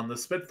sold on the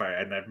Spitfire,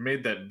 and I've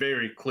made that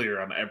very clear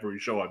on every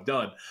show I've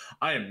done.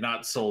 I am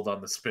not sold on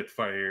the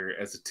Spitfire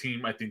as a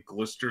team. I think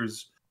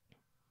Glister's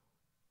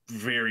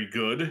very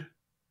good,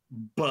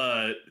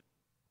 but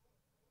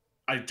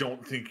I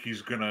don't think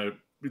he's gonna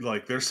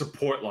their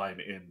support line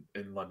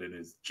in London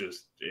is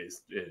just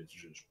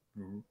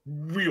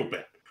real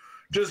bad.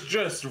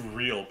 Just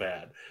real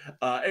bad.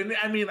 And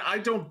I mean, I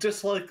don't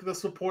dislike the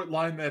support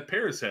line that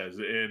Paris has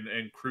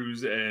in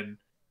Cruz and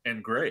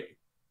Gray.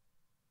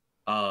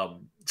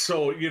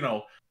 So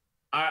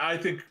I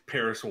think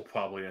Paris will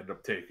probably end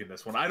up taking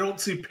this one. I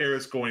don't see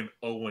Paris going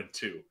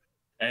 0-2,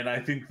 and I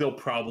think they'll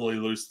probably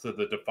lose to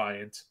the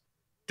Defiant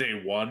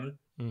day one.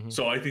 Mm-hmm.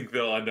 So I think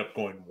they'll end up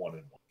going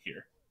 1-1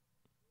 here.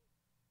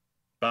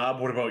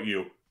 Bob, what about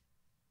you?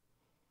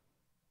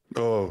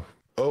 Oh,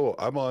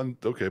 I'm on.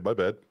 Okay, my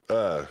bad.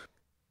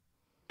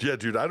 Yeah,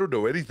 dude, I don't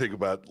know anything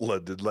about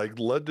London. Like,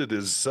 London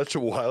is such a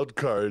wild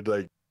card.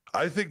 Like,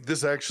 I think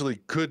this actually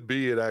could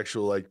be an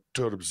actual, like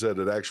Totem said,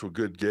 an actual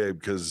good game,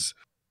 because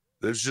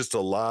there's just a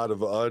lot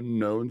of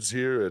unknowns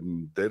here,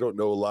 and they don't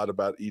know a lot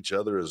about each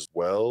other as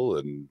well.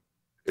 And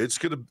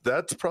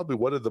that's probably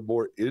one of the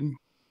more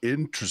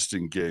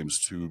interesting games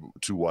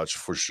to watch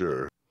for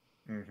sure.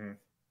 Mm-hmm.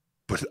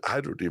 But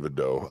I don't even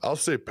know. I'll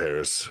say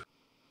Paris.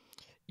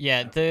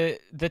 Yeah,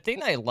 the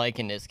thing I like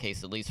in this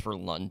case, at least for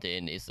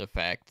London, is the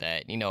fact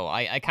that,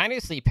 I kind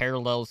of see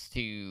parallels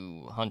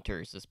to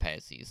Hunters this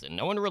past season.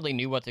 No one really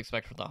knew what to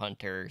expect from the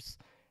Hunters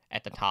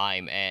at the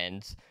time,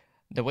 and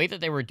the way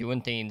that they were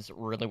doing things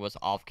really was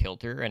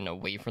off-kilter and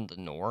away from the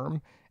norm.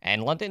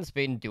 And London's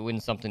been doing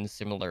something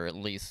similar, at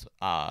least,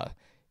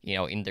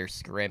 in their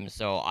scrim.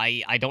 So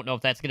I don't know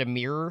if that's going to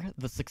mirror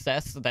the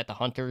success that the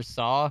Hunters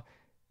saw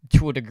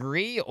to a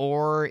degree,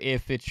 or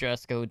if it's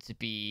just going to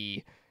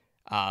be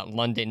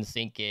London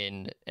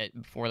sinking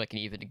before they can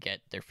even get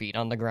their feet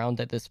on the ground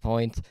at this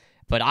point.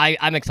 But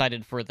I'm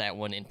excited for that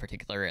one in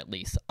particular, at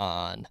least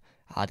on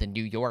the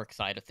New York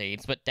side of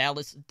things. But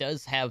Dallas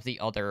does have the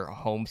other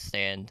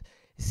homestand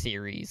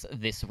series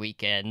this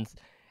weekend.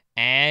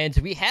 And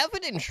we have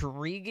an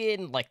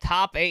intriguing,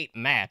 top 8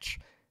 match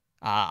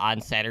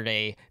on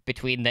Saturday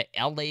between the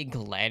LA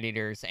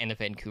Gladiators and the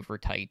Vancouver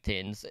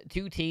Titans.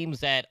 Two teams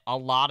that a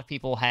lot of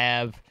people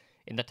have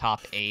in the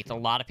top 8. A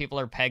lot of people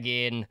are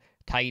pegging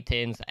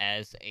Titans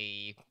as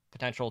a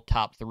potential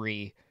top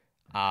 3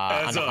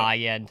 on the high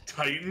end.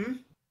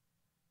 Titan?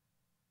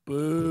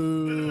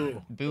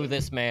 Boo. Boo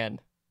this man.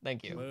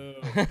 Thank you.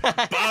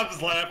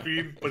 Bob's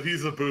laughing, but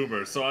he's a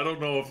boomer, so I don't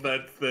know if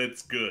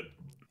that's good.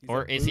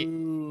 Or is he?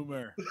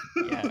 Boomer.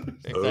 Yeah,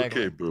 exactly.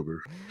 Okay,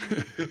 boomer.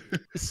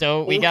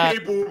 So we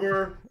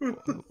boomer.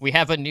 We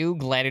have a new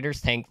Gladiators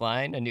tank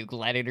line, a new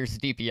Gladiators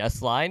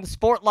DPS line.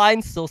 Sport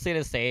lines still stay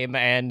the same,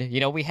 and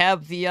we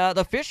have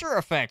the Fisher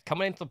effect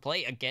coming into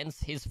play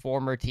against his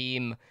former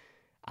team.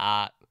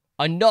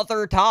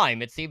 Another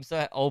time, it seems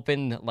to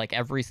open like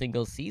every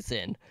single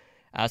season.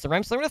 So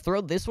Rams, I'm going to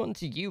throw this one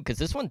to you, because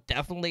this one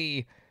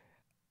definitely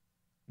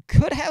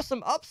could have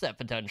some upset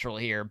potential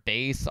here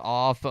based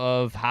off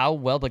of how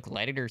well the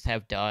Gladiators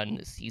have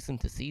done season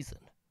to season.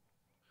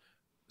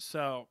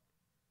 So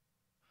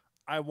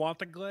I want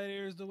the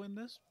Gladiators to win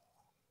this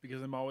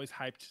because I'm always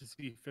hyped to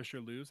see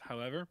Fisher lose.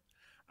 However,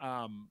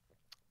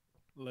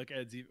 look,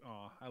 Ed's.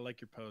 Oh, I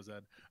like your pose,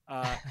 Ed.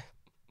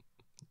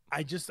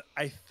 I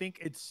think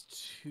it's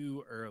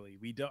too early.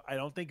 I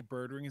don't think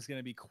Birdring is going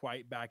to be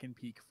quite back in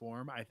peak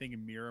form. I think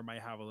Mirror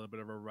might have a little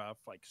bit of a rough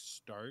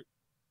start,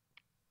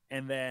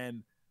 and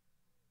then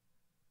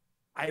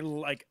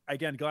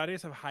again,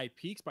 Gladiators have high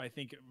peaks, but I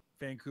think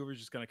Vancouver's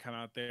just going to come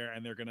out there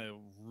and they're going to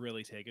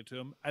really take it to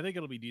them. I think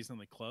it'll be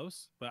decently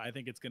close, but I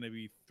think it's going to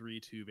be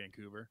 3-2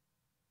 Vancouver.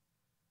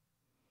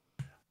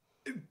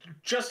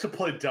 Just to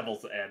play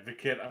devil's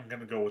advocate, I'm going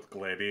to go with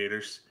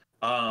Gladiators.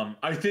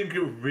 I think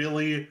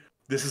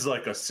this is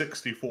like a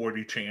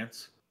 60-40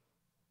 chance.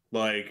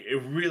 Like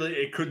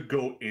it could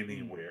go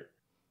anywhere.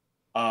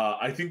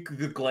 I think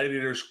the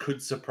Gladiators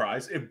could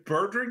surprise. If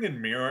Birdring and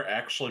Mirror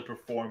actually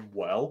perform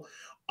well,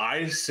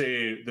 I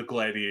say the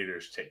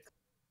Gladiators take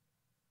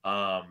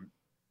them.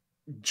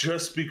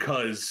 Just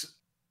because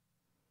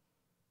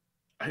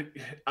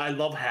I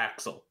love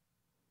Haxel.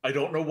 I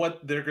don't know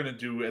what they're gonna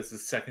do as the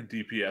second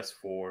DPS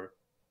for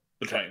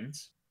the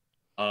Titans.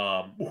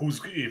 Who's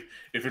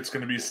if it's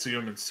gonna be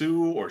Sium and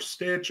Sue or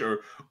Stitch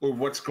or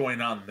what's going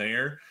on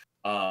there.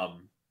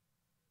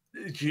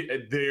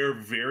 They're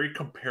very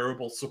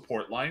comparable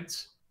support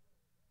lines.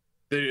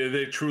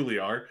 They truly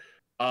are.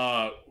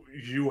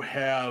 You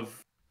have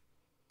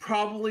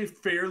probably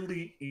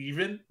fairly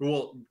even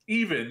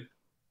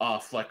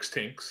flex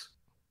tanks.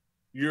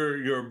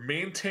 Your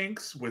main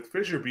tanks with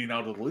Fissure being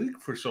out of the league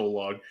for so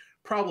long,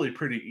 probably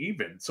pretty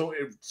even. So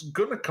it's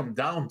gonna come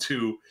down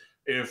to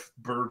if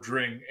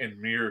Birdring and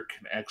Mirror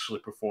can actually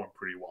perform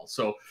pretty well.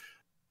 So,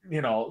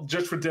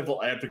 just for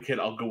devil advocate,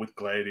 I'll go with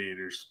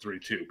Gladiators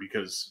 3-2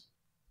 because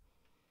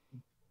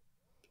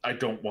I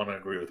don't want to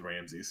agree with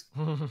Ramses.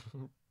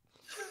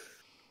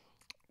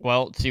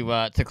 Well,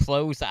 to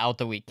close out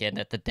the weekend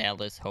at the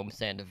Dallas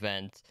homestand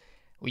event,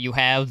 you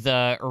have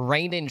the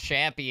reigning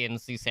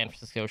champions, the San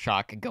Francisco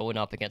Shock, going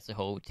up against the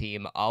whole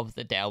team of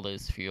the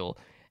Dallas Fuel.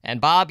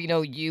 And Bob,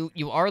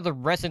 you are the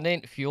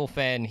resident Fuel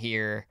fan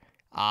here.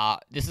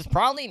 This is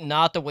probably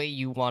not the way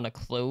you want to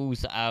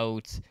close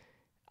out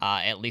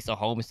at least a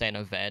homestand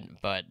event,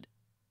 but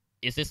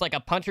is this like a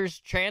puncher's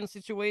chance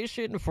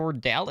situation for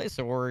Dallas,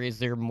 or is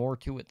there more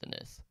to it than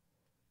this?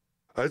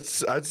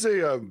 I'd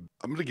say I'm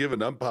going to give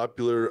an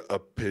unpopular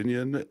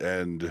opinion,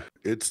 and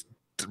it's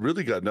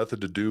really got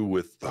nothing to do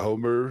with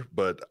Homer,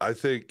 but I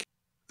think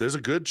there's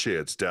a good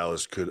chance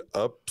Dallas could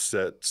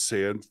upset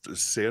San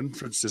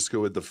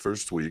Francisco in the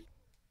first week.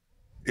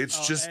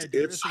 It's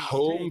it's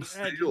home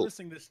field. You're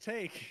missing this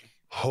take.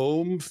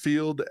 Home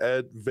field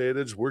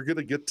advantage. We're going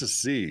to get to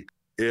see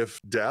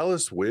if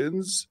Dallas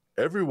wins.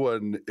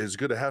 Everyone is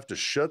going to have to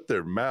shut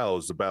their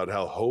mouths about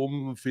how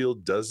home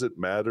field doesn't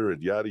matter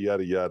and yada,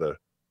 yada, yada.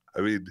 I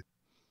mean,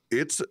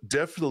 it's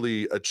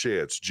definitely a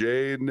chance.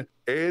 Jane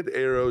and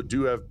Arrow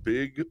do have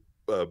big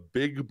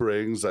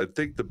brains. I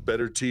think the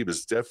better team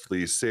is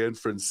definitely San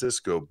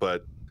Francisco,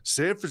 but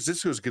San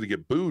Francisco is going to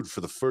get booed for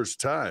the first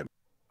time.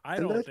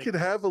 That could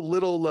have a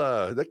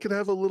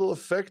little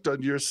effect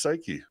on your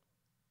psyche.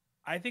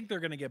 I think they're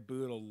going to get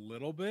booed a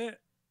little bit.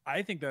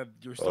 I think that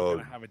you're still going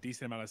to have a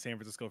decent amount of San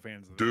Francisco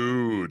fans.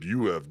 Dude,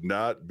 you have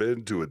not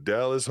been to a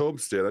Dallas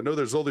homestand. I know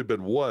there's only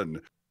been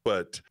one,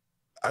 but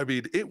I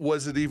mean, it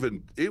was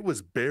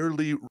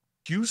barely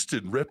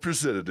Houston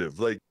representative.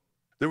 Like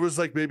there was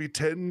like maybe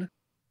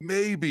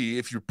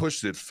if you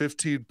pushed it,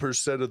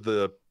 15% of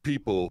the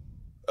people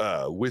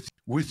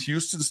with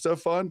Houston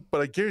stuff on.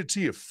 But I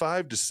guarantee you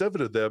 5 to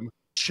 7 of them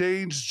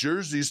changed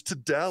jerseys to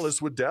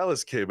Dallas when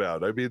Dallas came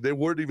out. I mean, they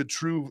weren't even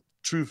true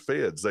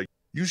fans. Like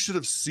you should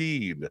have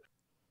seen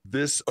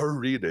this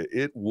arena.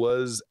 It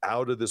was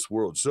out of this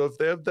world. So if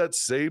they have that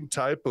same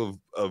type of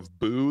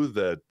boo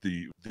that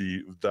the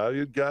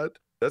Valiant got,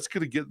 that's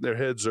going to get in their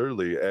heads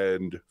early,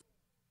 and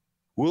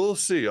we'll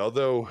see.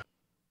 Although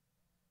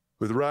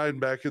with Ryan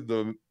back in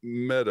the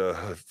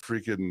meta,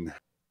 freaking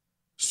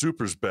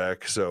Super's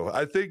back. So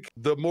I think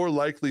the more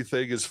likely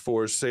thing is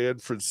for San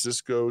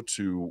Francisco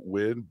to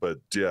win, but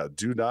yeah,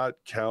 do not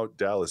count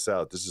Dallas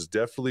out. This is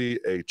definitely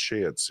a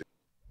chance.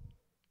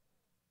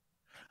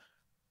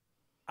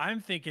 I'm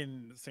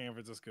thinking San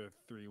Francisco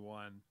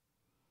 3-1.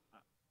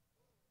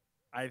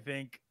 I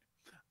think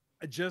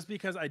just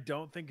because I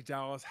don't think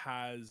Dallas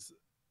has.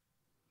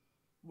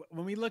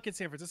 When we look at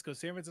San Francisco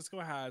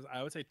has,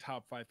 I would say,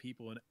 top 5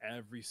 people in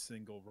every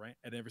single rank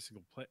at every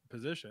single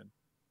position.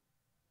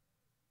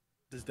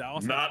 Does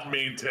Dallas not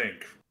main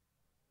tank?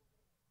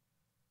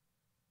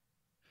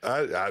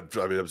 I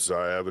mean, I'm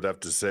sorry. I would have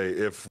to say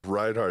if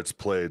Reinhardt's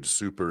played,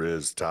 Super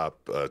is top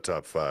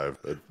 5.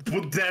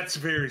 But that's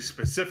very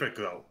specific,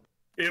 though.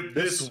 If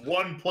this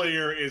one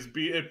player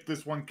if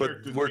this one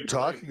character, but we're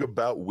talking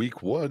about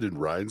week 1, and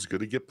Ryan's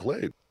going to get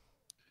played.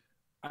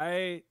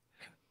 I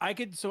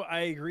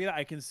agree that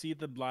I can see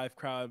the live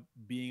crowd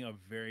being a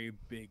very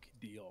big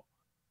deal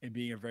and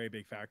being a very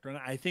big factor. And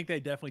I think they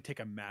definitely take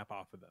a map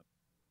off of them,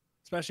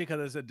 especially because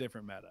it's a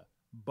different meta.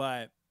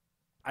 But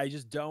I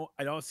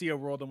don't see a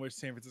world in which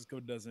San Francisco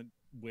doesn't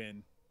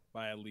win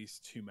by at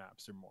least 2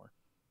 maps or more.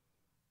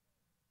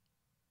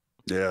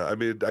 Yeah, I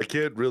mean, I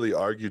can't really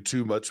argue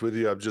too much with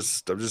you. I'm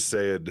just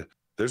saying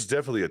there's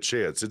definitely a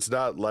chance. It's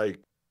not like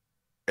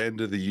end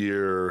of the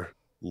year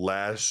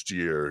last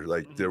year,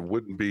 like there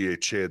wouldn't be a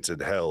chance in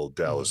hell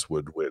Dallas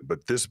would win.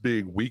 But this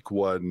being week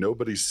 1,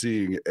 nobody's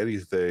seeing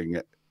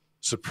anything.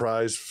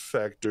 Surprise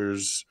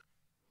factors,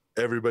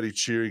 everybody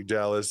cheering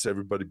Dallas,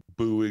 everybody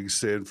booing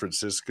San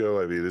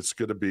Francisco. I mean, it's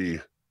going to be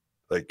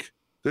like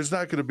there's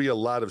not going to be a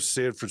lot of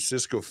San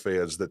Francisco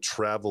fans that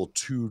travel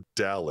to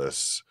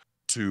Dallas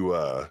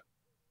to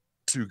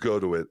go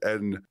to it.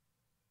 And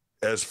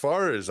As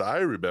far as I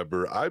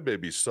remember, I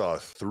maybe saw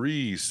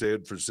 3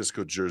 San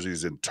Francisco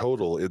jerseys in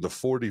total in the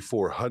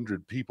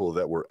 4,400 people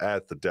that were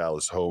at the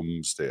Dallas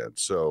homestand.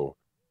 So,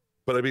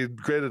 but I mean,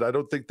 granted, I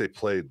don't think they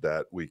played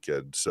that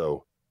weekend.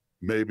 So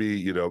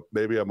maybe,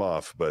 maybe I'm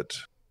off, but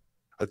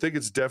I think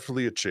it's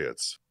definitely a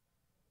chance.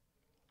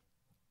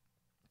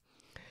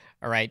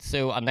 All right.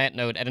 So on that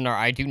note, Edinar,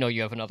 I do know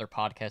you have another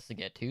podcast to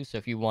get to. So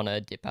if you want to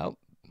dip out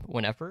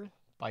whenever,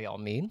 by all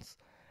means.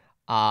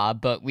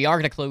 But we are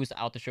going to close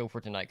out the show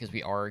for tonight because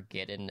we are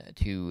getting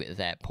to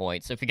that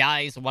point. So if you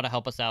guys want to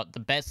help us out,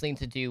 the best thing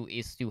to do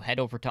is to head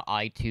over to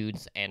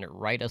iTunes and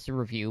write us a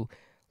review.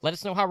 Let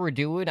us know how we're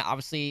doing.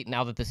 Obviously,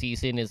 now that the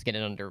season is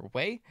getting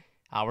underway,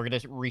 we're going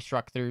to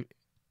restructure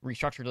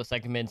the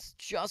segments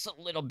just a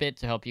little bit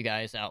to help you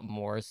guys out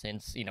more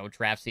since,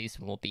 draft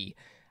season will be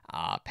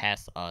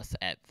past us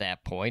at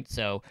that point.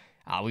 So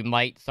we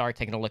might start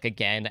taking a look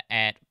again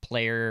at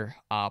player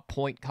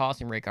point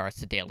costs in regards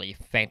to daily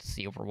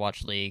fantasy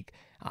Overwatch League.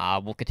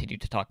 We'll continue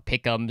to talk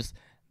pick'ems,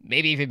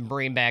 maybe even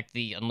bring back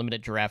the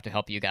unlimited draft to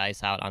help you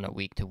guys out on a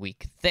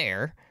week-to-week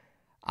there.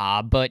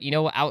 But,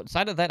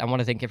 outside of that, I want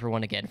to thank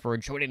everyone again for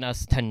joining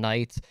us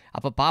tonight.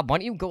 But, Bob, why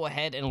don't you go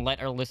ahead and let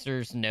our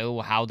listeners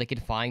know how they can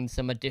find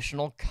some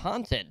additional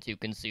content to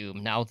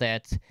consume now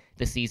that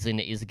the season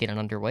is getting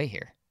underway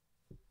here?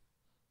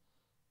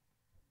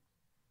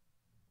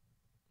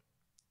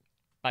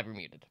 Bob, you're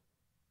muted.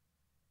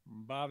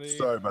 Bobby.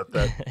 Sorry about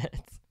that.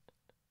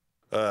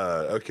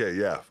 Okay,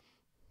 yeah.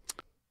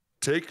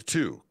 Take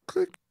 2.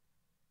 Click.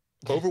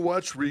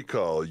 Overwatch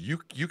Recall.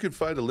 You can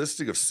find a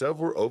listing of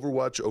several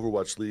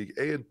Overwatch League,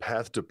 and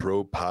Path to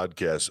Pro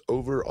podcasts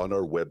over on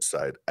our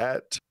website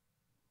at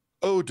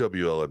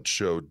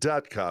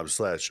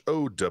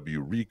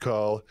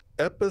owlmshow.com/OWRecall.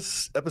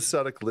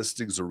 Episodic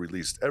listings are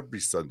released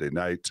every Sunday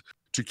night.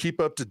 To keep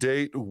up to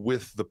date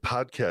with the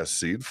podcast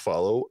scene,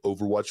 follow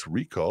Overwatch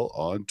Recall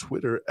on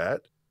Twitter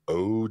at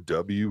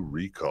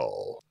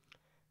OWRecall.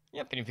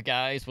 Yep, and if you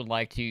guys would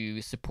like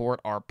to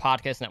support our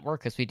podcast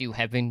network, because we do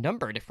have a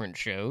number of different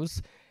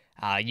shows,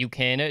 you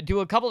can do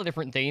a couple of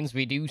different things.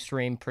 We do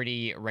stream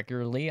pretty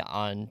regularly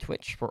on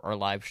Twitch for our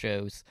live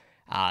shows.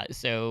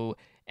 So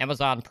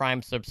Amazon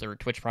Prime subs or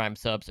Twitch Prime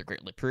subs are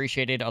greatly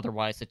appreciated.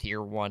 Otherwise, the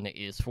tier 1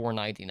 is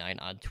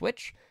 $4.99 on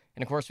Twitch.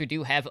 And of course, we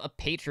do have a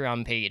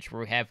Patreon page where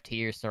we have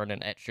tiers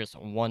starting at just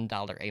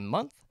 $1 a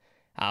month.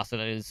 So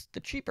that is the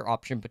cheaper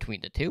option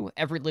between the two.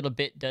 Every little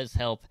bit does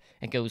help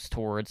and goes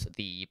towards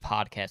the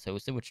podcast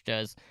hosting, which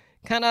does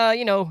kind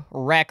of,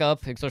 rack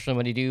up, especially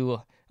when you do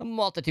a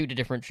multitude of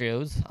different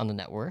shows on the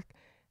network.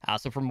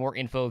 So for more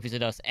info,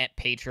 visit us at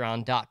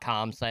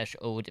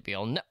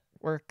patreon.com/OWL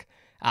Network,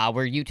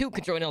 where you too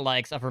can join the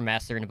likes of our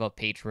master and above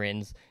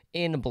patrons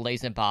in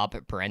Blazing Bob,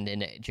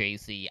 Brendan,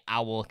 JC,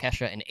 Owl,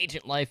 Kesha, and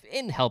Agent Life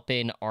in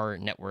helping our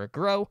network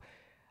grow.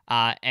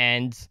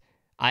 And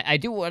I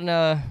do want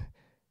to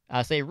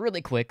say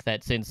really quick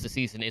that since the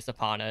season is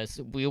upon us,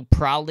 we'll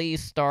probably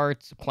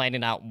start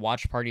planning out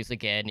watch parties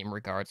again in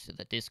regards to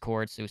the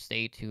Discord, so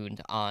stay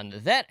tuned on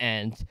that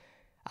end.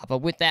 But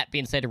with that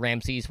being said,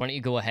 Ramses, why don't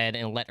you go ahead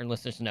and let our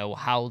listeners know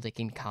how they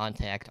can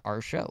contact our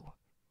show?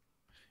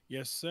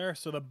 Yes, sir.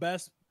 So the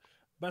best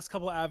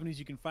couple of avenues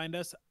you can find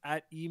us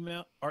at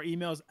email. Our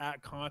emails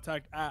at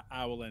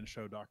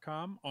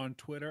contact@owlnshow.com, on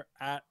Twitter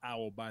at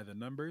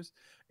owlbythenumbers,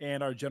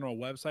 and our general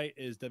website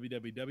is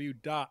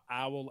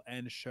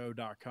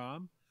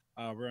www.owlnshow.com.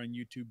 We're on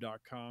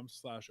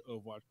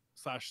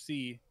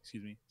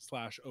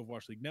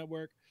youtube.com/Overwatch League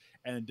Network,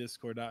 and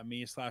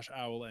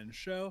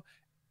discord.me/owlnshow.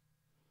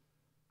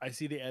 I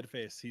see the Ed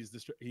face. He's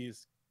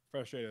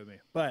frustrated with me.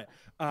 But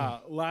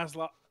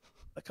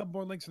a couple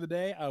more links for the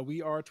day.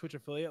 We are a Twitch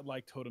affiliate,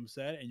 like Totem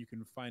said, and you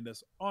can find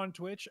us on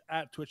Twitch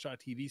at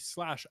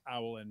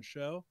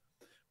twitch.tv/owlnshow,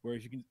 where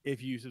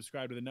if you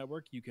subscribe to the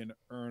network, you can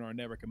earn our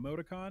network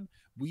emoticon.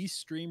 We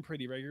stream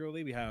pretty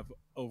regularly. We have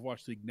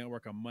Overwatch League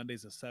Network on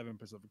Mondays at 7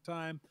 Pacific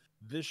time.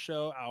 This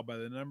show, Out by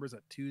the Numbers,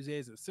 at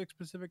Tuesdays at 6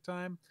 Pacific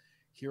time.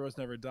 Heroes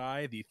Never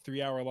Die, the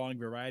 3-hour-long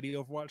variety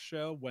Overwatch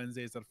show,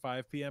 Wednesdays at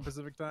 5 p.m.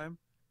 Pacific time.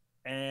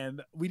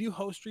 And we do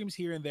host streams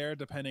here and there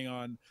depending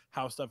on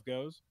how stuff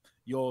goes.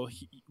 You'll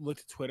look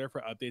to Twitter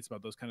for updates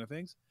about those kind of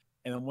things.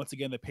 And then once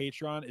again, the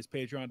Patreon is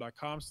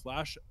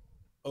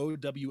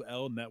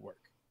patreon.com/OWL Network.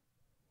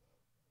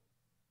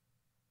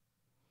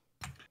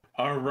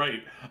 All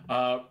right.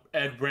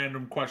 Ed,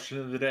 random question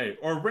of the day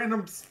or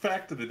random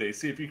fact of the day.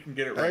 See if you can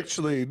get it right.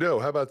 Actually, no.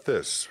 How about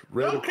this?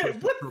 Random Okay,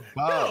 question what? for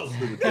Bob.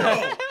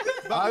 No.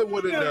 I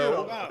want to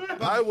know.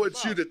 I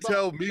want you to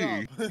tell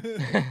me.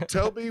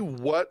 Tell me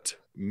what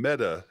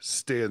meta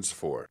stands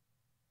for.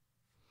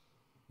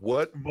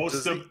 What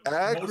does the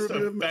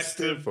acronym most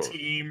stand effective for?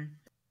 team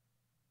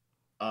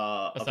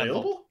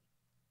available?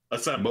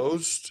 Assemble.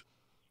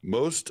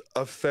 Most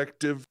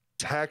effective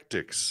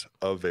tactics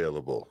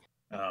available.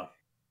 Oh.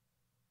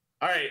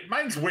 All right,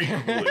 mine's way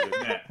cooler than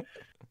that.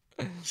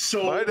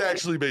 So Mine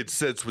actually made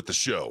sense with the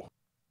show.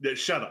 Yeah,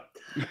 shut up.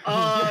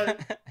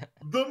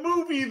 The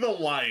movie The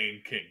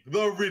Lion King,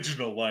 the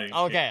original Lion King.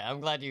 Okay,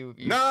 I'm glad you...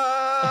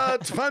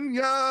 Not fun,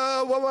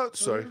 yeah.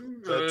 Sorry.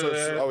 That's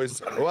us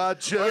always. Oh, I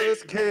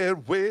just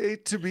can't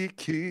wait to be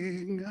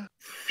king.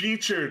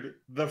 Featured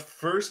the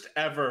first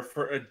ever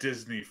for a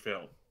Disney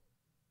film.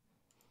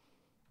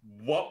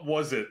 What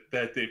was it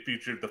that they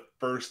featured the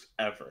first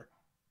ever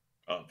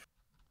of?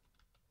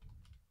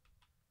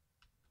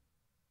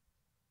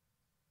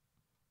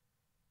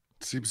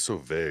 Seems so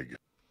vague.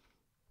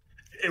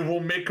 It will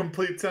make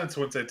complete sense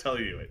once I tell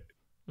you it.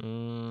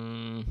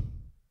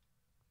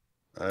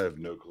 I have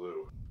no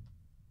clue.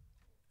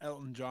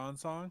 Elton John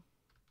song?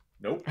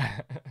 Nope.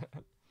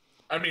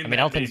 I mean, I mean,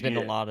 Elton's been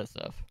in a lot of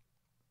stuff.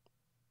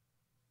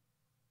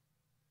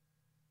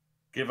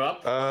 Give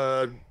up?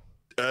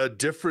 A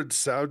different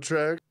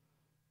soundtrack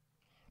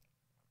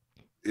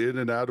in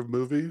and out of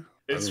movie.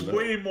 It's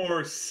way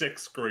more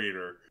sixth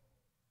grader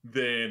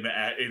than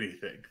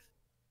anything.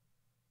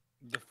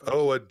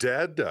 Oh, a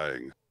dad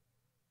dying.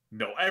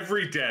 No,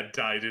 every dad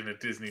died in a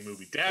Disney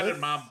movie. Dad and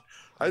mom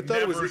I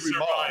thought it was never every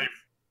mom. survived.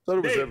 I thought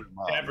it was They every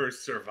mom. never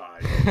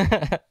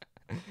survived.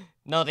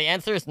 No, the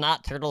answer is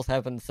not turtles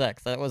having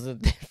sex. That was a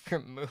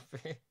different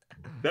movie.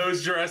 That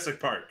was Jurassic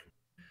Park.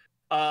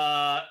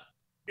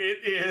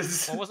 It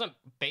is. Well, it wasn't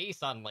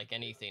based on like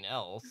anything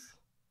else.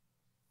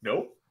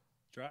 Nope.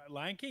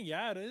 Lion King?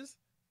 Yeah, it is.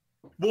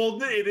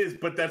 Well, it is,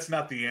 but that's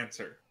not the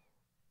answer.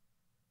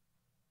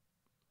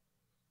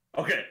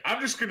 Okay, I'm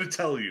just gonna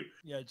tell you.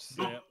 Yeah, just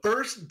say The it.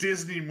 first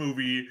Disney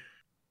movie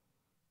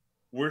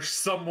where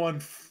someone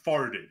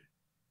farted.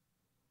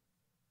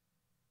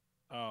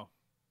 Oh.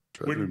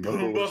 Trying to When remember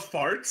Pumbaa what-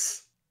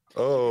 farts.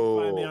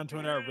 Find me Oh. on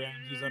Twitter at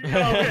Ramsey's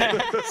Okay,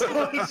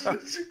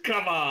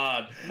 come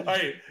on. All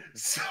right,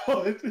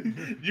 so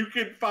you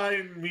can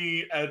find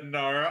me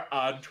Ednar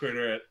on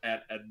Twitter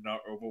at Ednar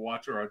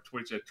Overwatch or on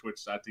Twitch at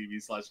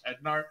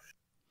twitch.tv/Ednar.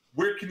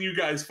 Where can you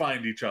guys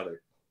find each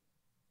other?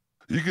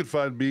 You can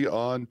find me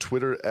on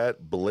Twitter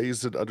at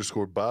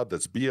Blazin_Bob.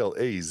 That's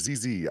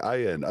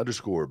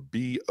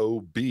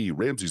BLAZZIN_BOB.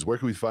 Ramses, where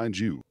can we find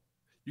you?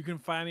 You can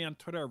find me on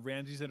Twitter at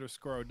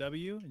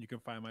Ramses_OW, and you can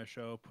find my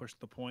show Push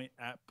the Point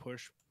at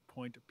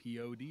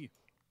PushPointPod.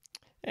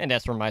 And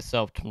as for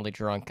myself, Tumbly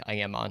Drunk, I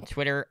am on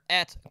Twitter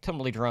at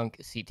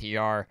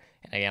TumblyDrunkCTR,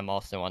 and I am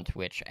also on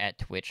Twitch at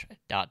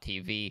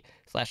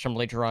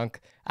twitch.tv/TumblyDrunk.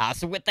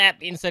 So with that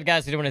being said,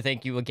 guys, I do want to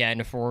thank you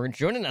again for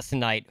joining us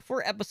tonight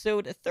for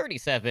episode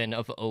 37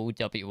 of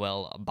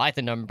OWL by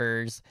the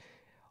Numbers.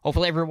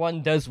 Hopefully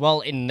everyone does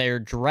well in their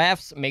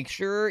drafts. Make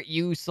sure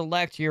you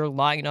select your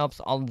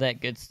lineups, all of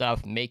that good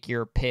stuff. Make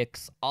your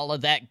picks, all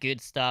of that good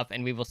stuff.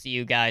 And we will see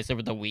you guys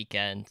over the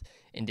weekend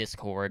in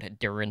Discord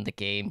during the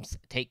games.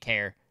 Take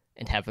care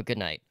and have a good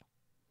night.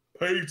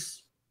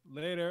 Peace.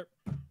 Later.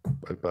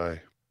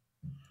 Bye-bye.